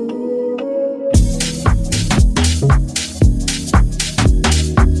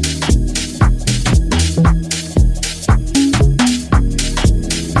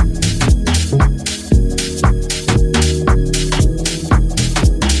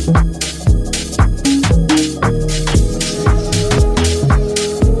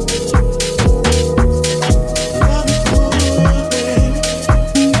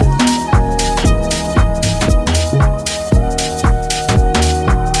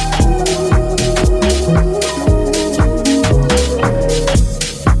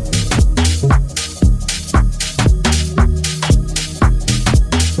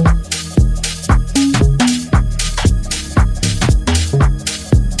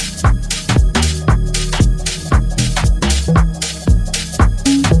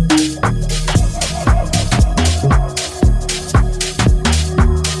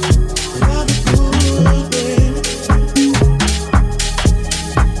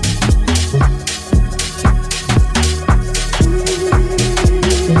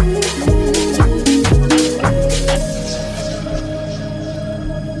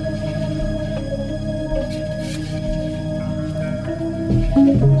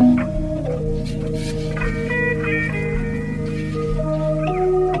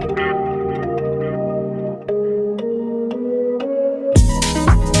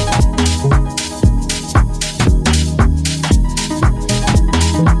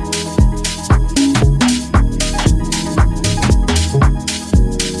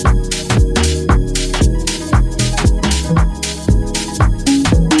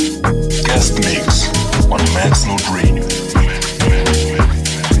 best mix on Max Note Radio.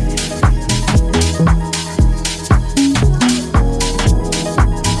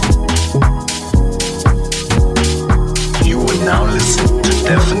 You will now listen to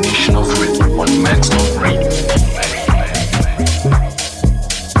Definition of Rhythm on Max Note Radio.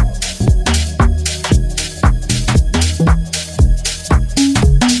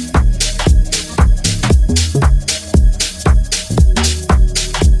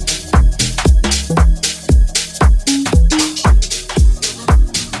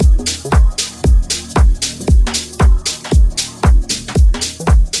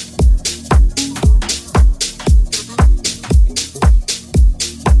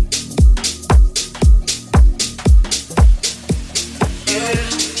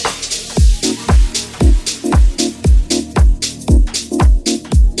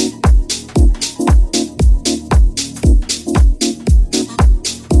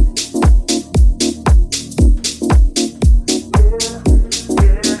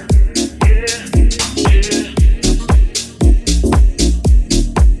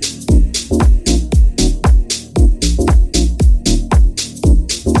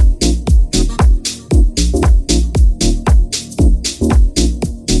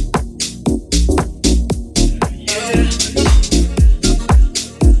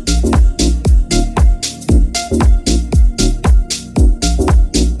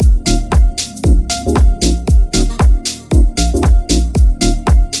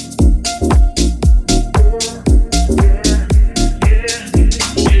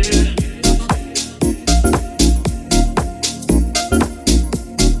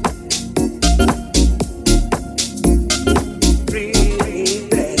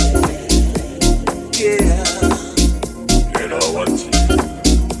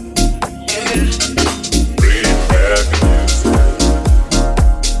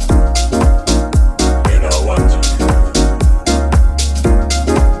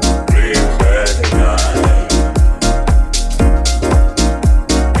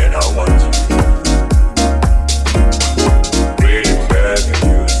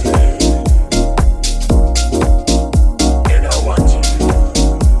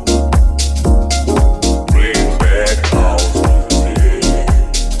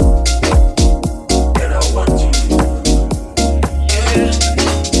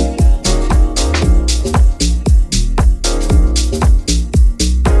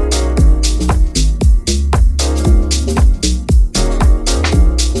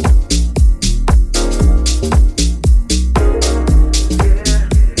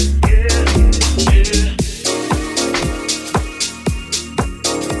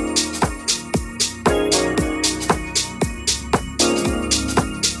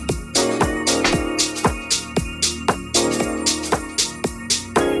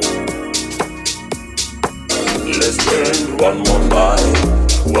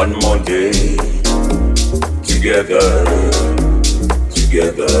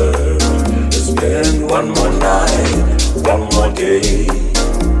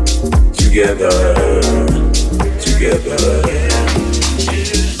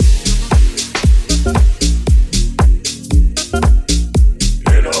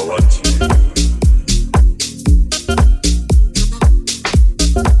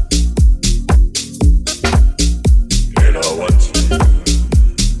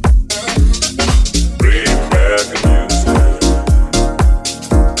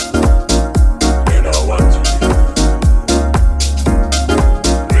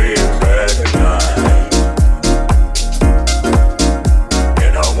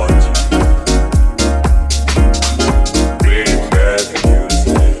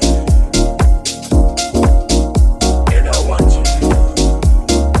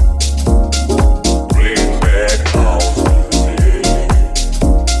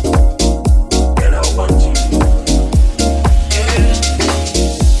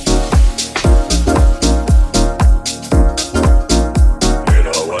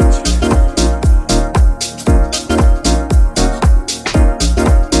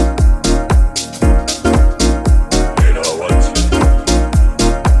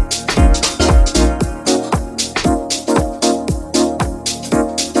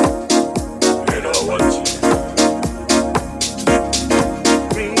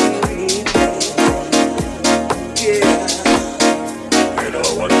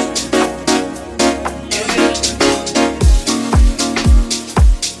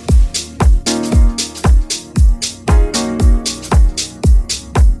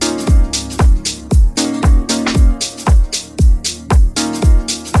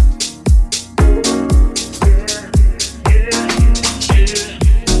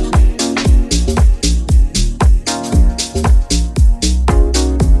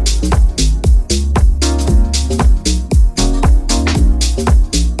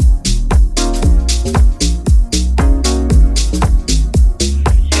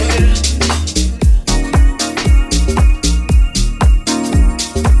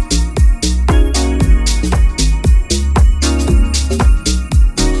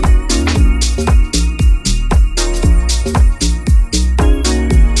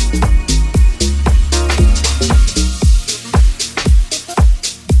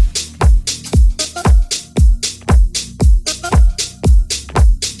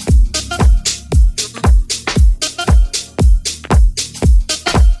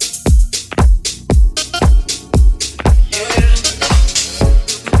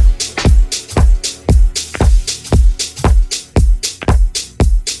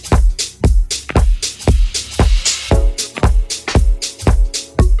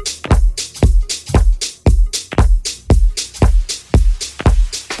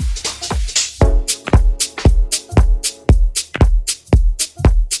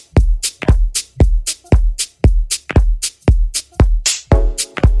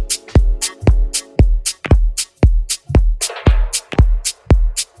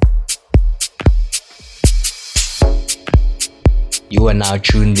 You are now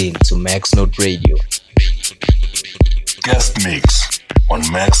tuned in to Max Note Radio. Guest mix on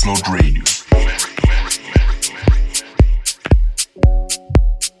Max Note Radio.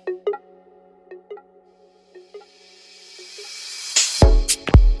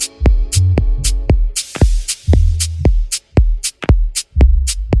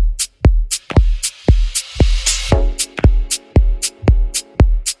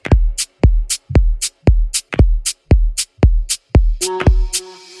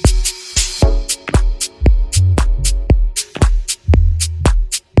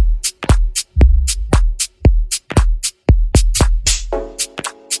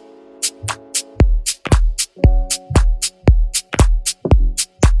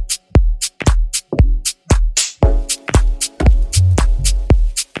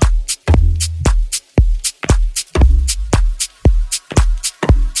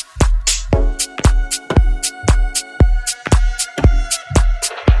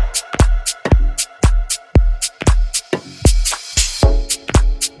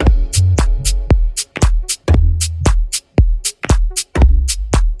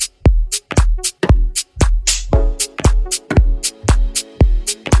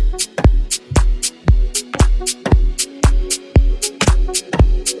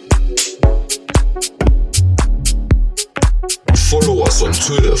 Follow us on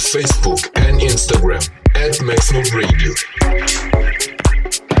Twitter, Facebook, and Instagram at MaxNote Radio.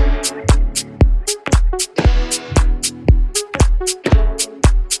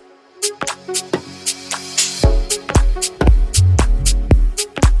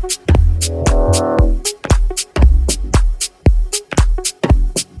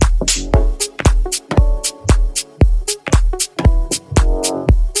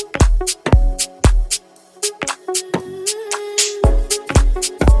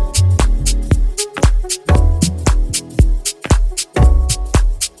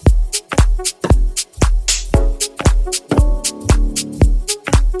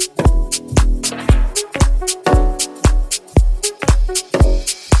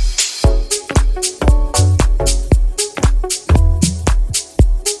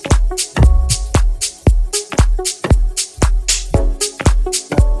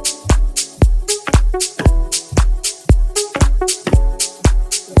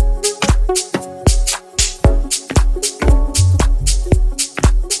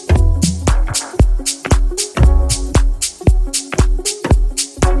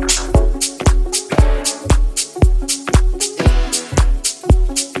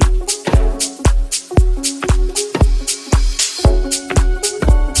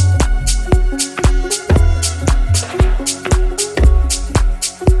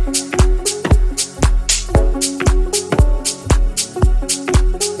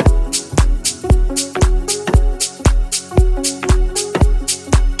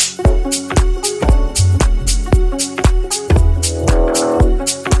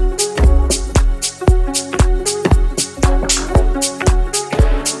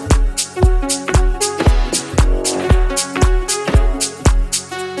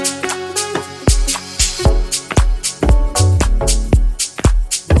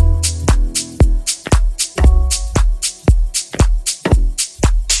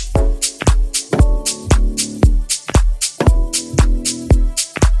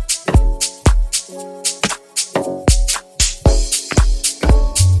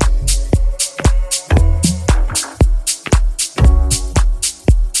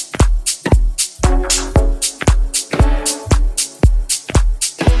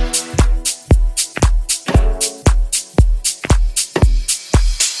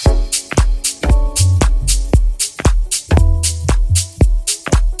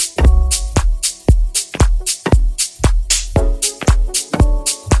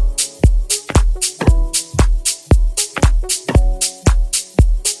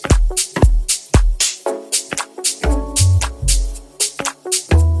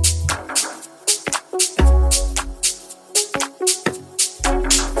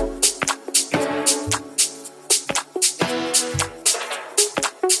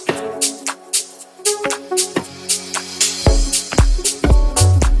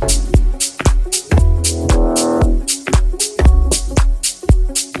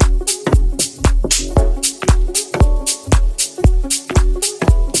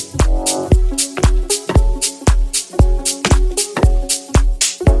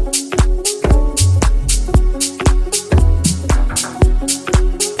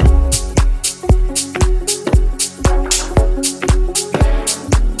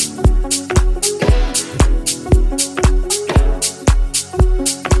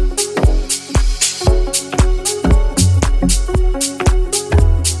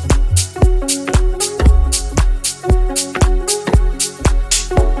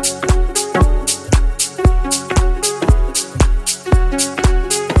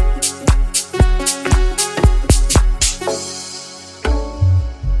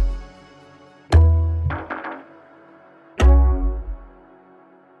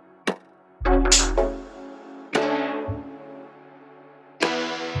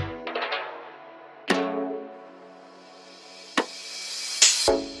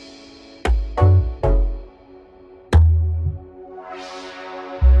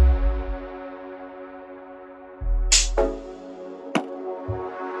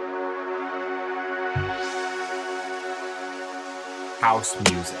 house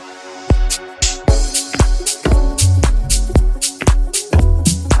music.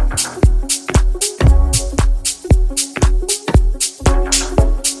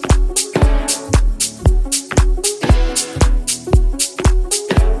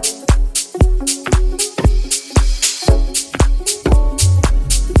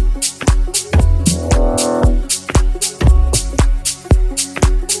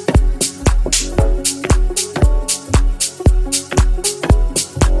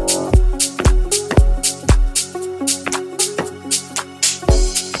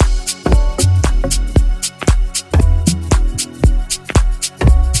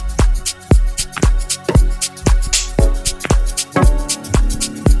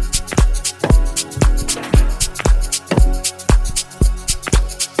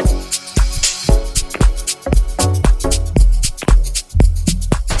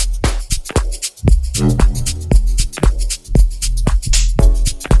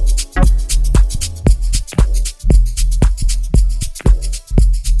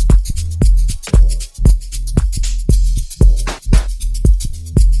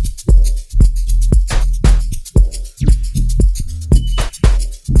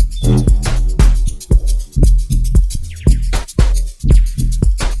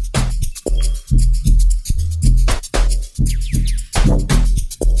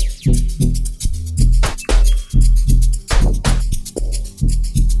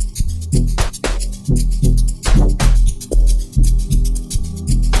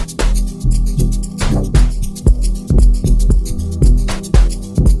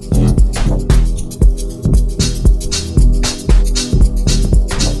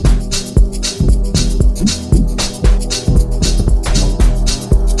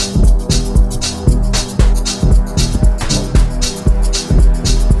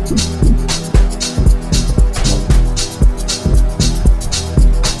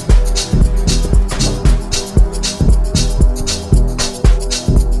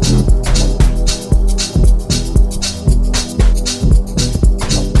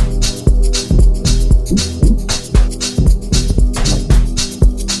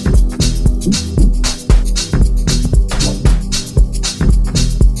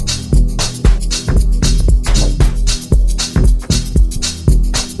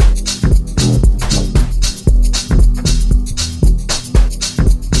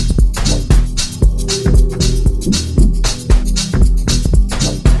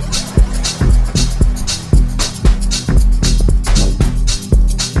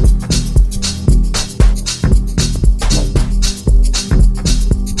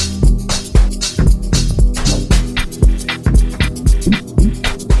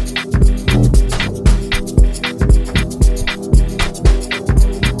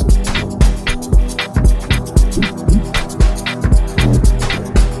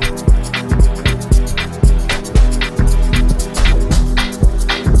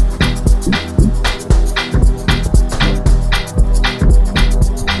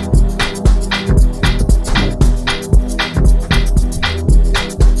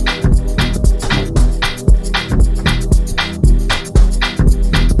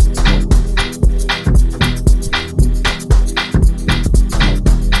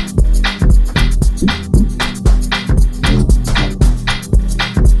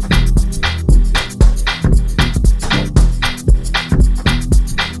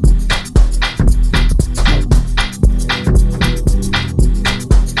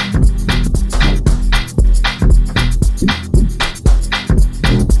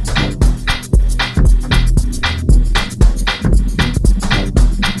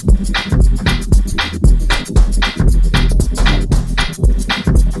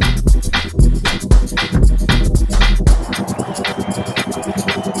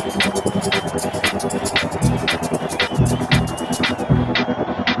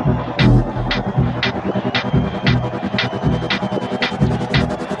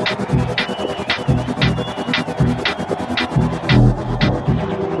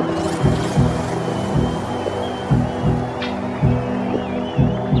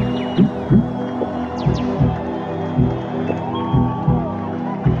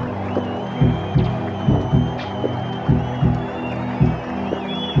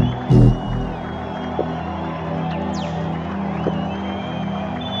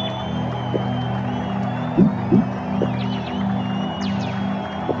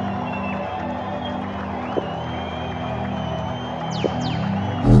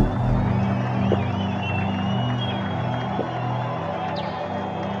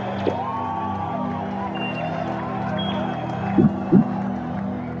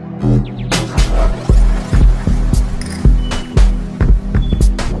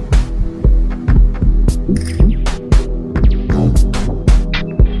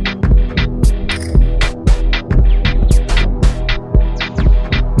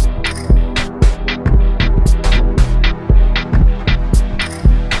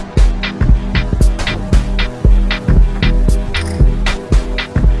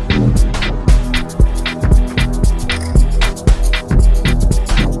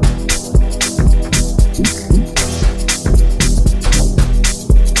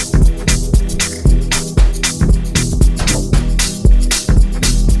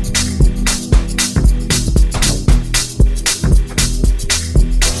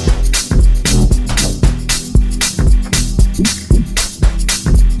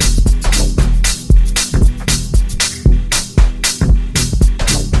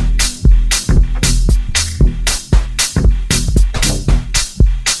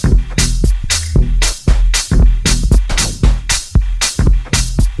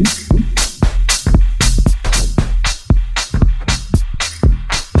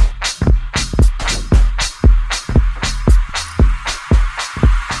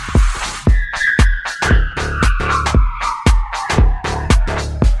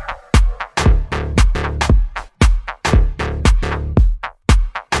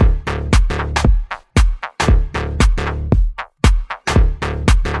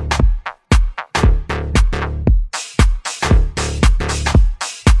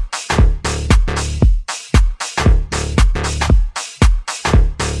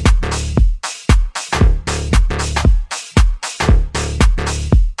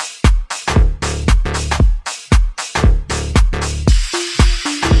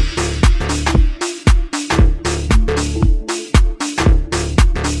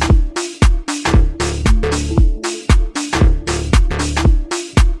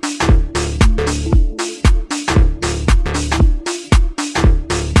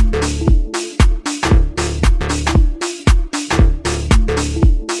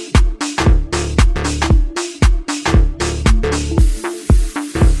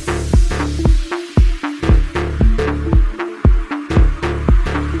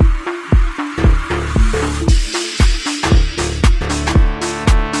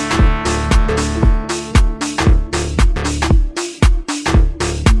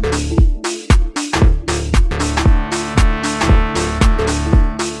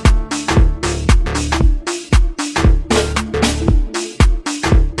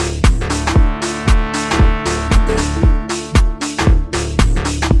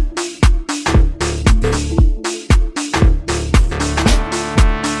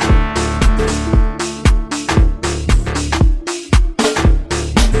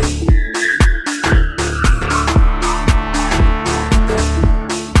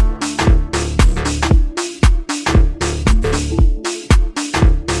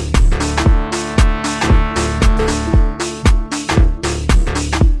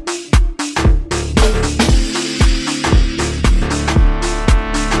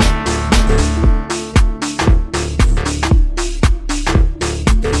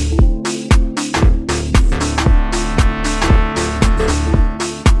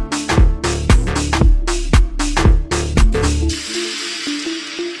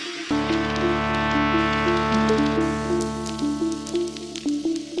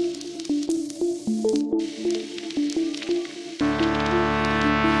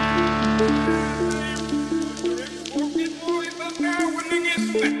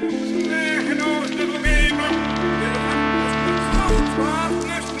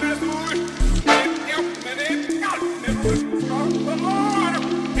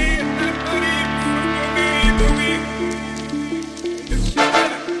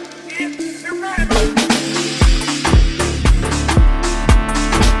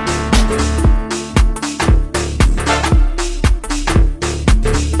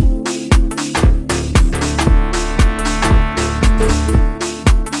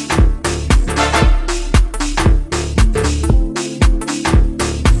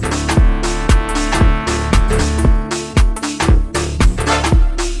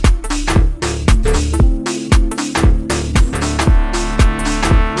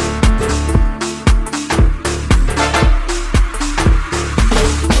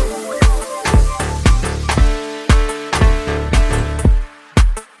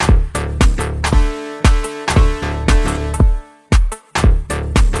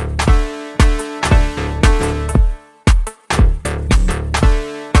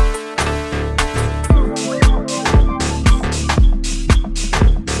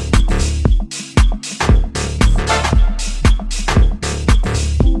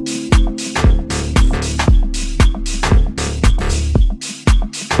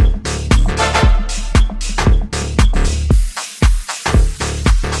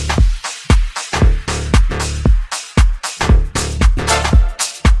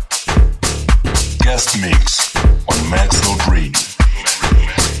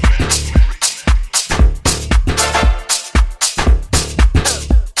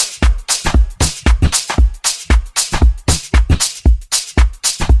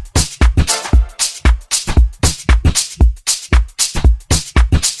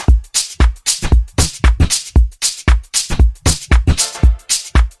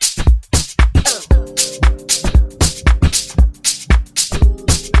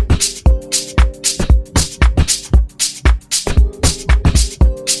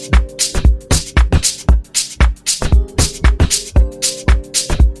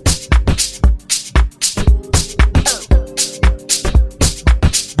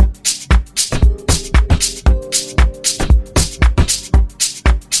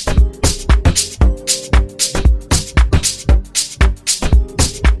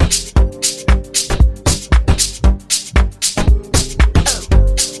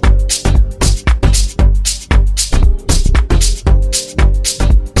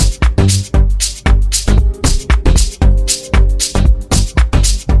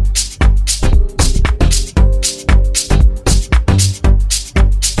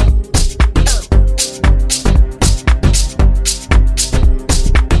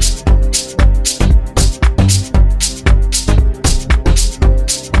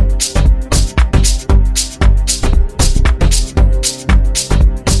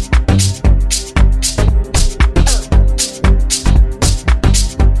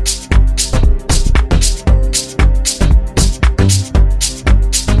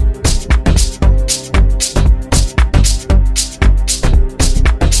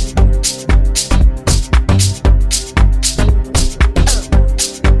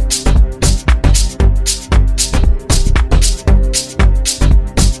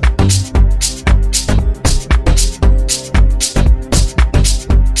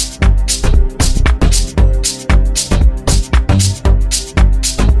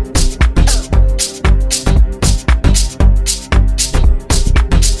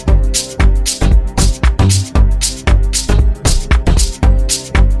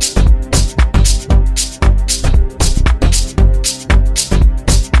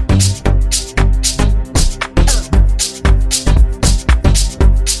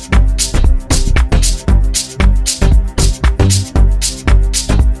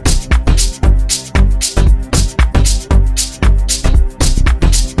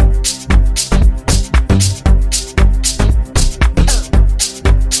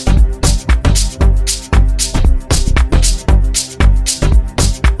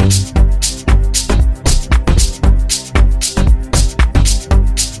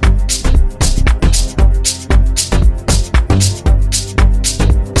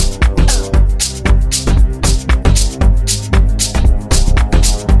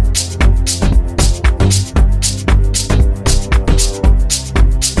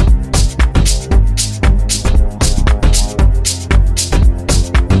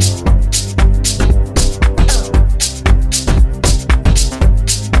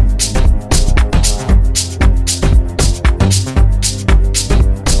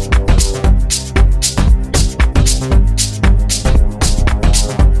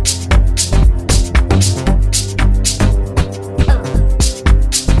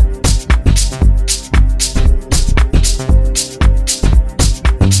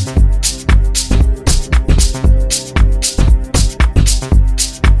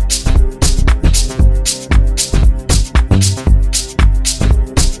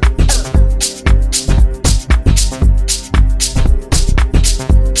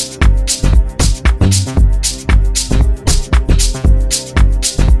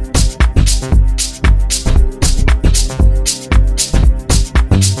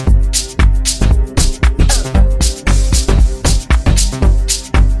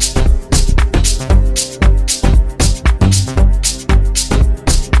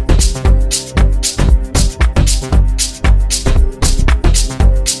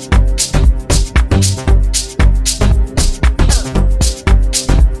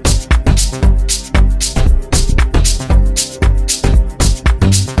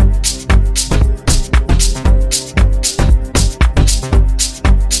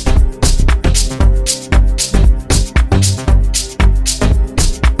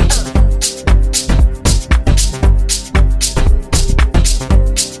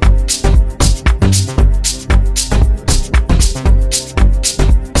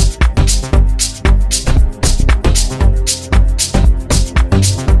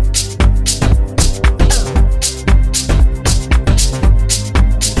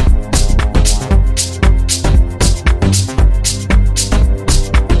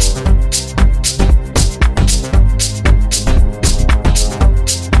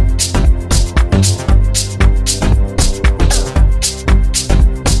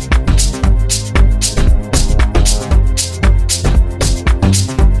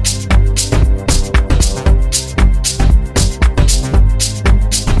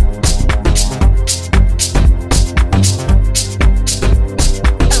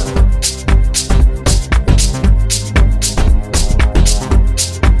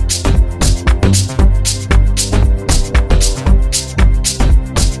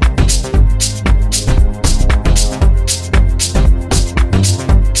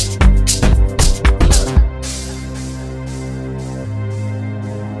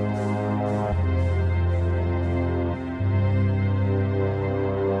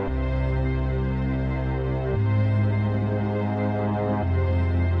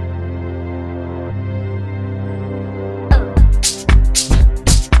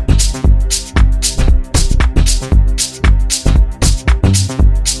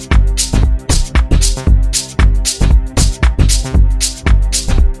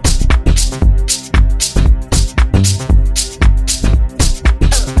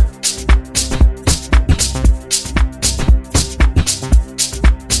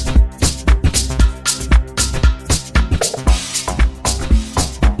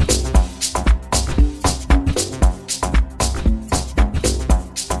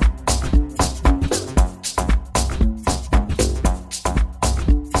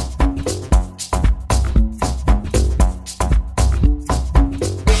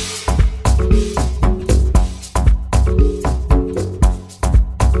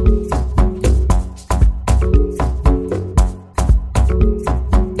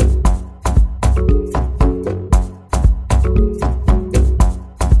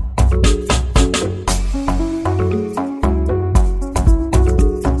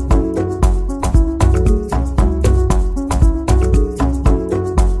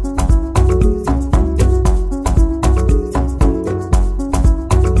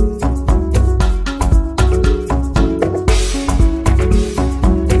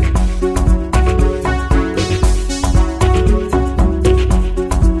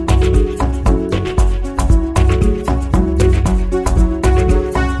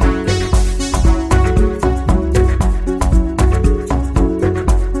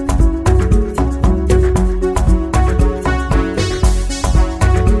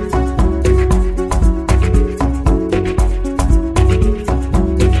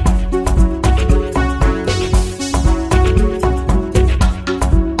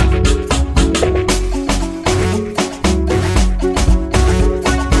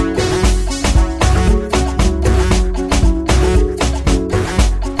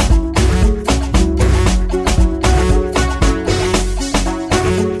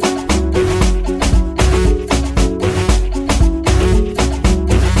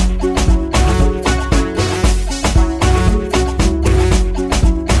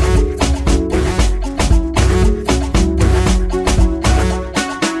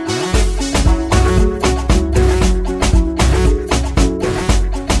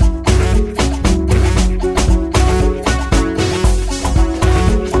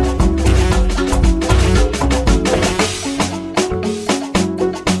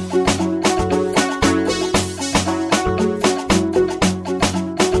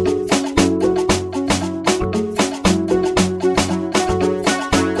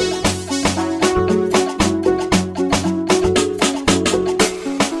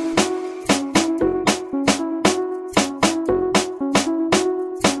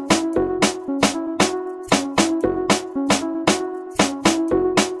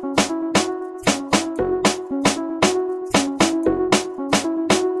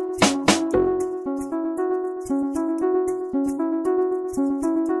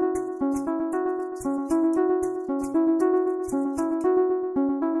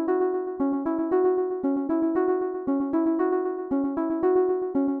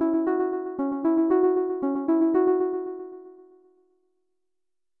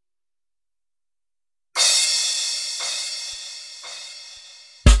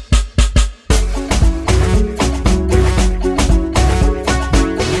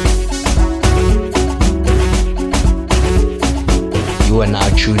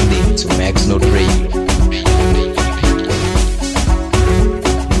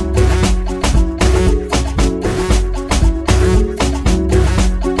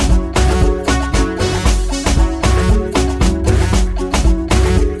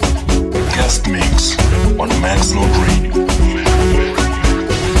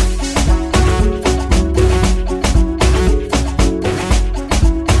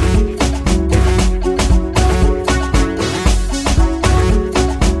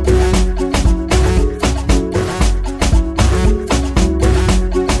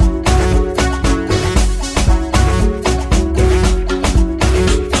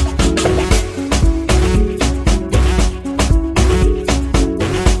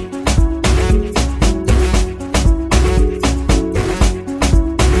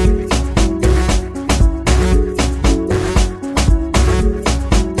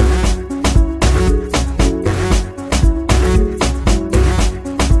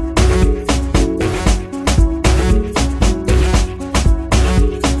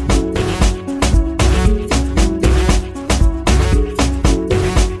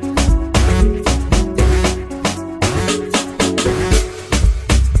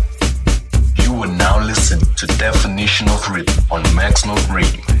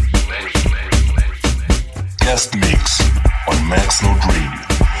 Radio. Guest mix on Max Note Radio.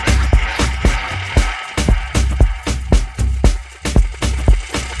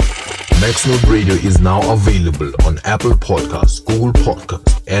 Max Note Radio is now available on Apple Podcasts, Google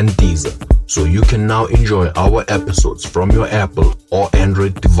Podcasts, and Deezer, so you can now enjoy our episodes from your Apple or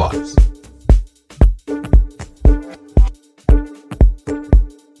Android device.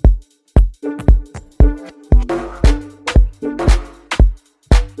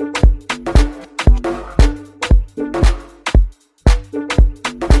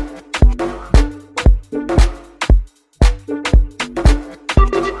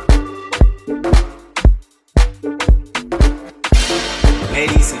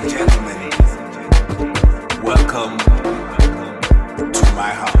 Ladies and gentlemen, welcome to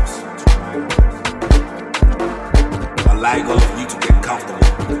my house. I'd like all of you to get comfortable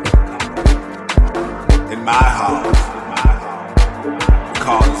in my house,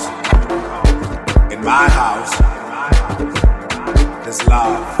 because in my house there's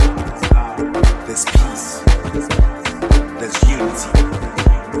love, there's peace, there's unity.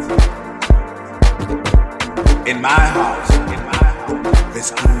 In my house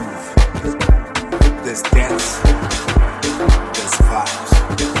there's groove, there's dance, there's vibes.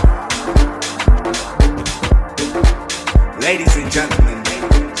 Ladies and gentlemen,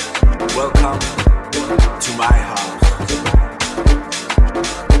 welcome to my house.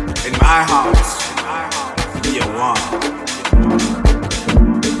 In my house, we are one.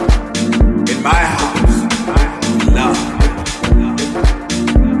 In my house, we love.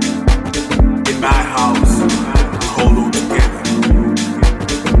 In my house, we hold on together.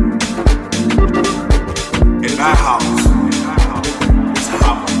 In my house, it's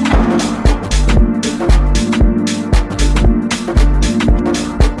harmony.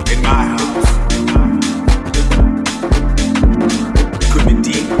 In my house, it could be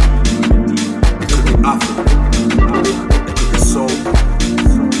deep, it could be Afro, it could be soul,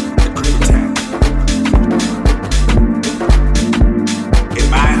 it could be tech. In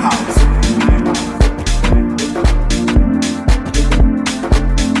my house,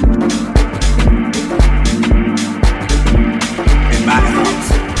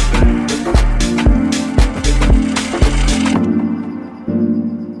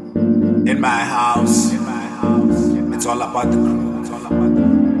 my house, it's all about the crew.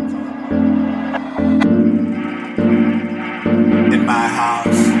 In my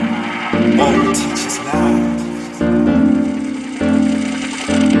house, all we teach is love.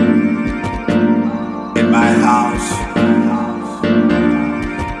 In my house,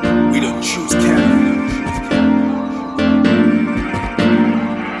 we don't choose camera.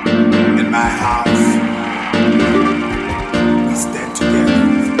 In my house, we stand together.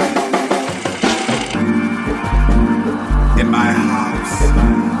 In my house,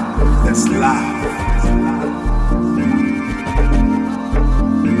 there's love.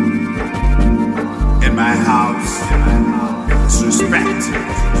 In my house, there's respect.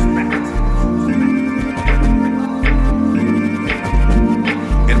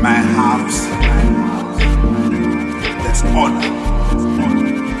 In my house, there's honor.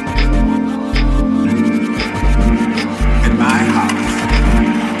 In my house,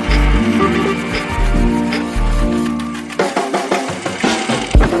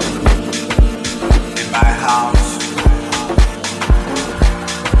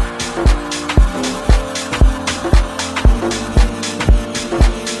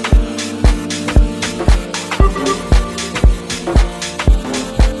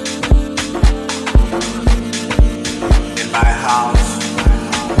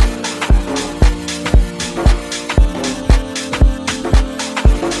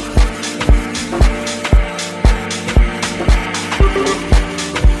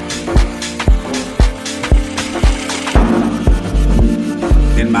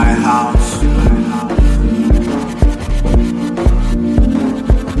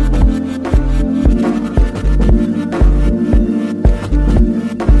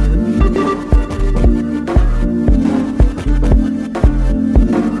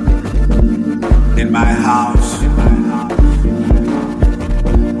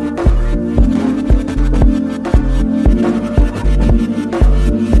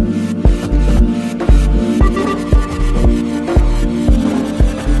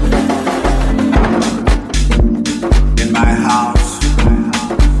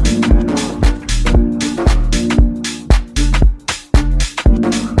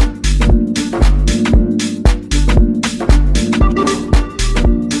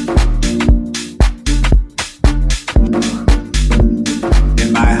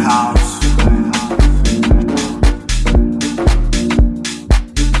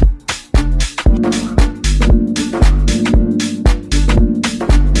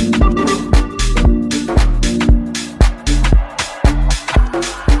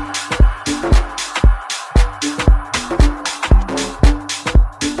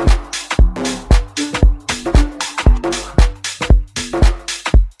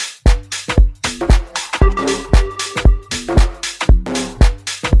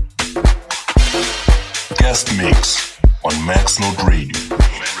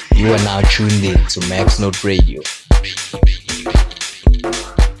 You are now tuned in to Max Note Radio.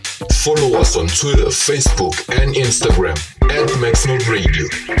 Follow us on Twitter, Facebook, and Instagram at Max Note Radio.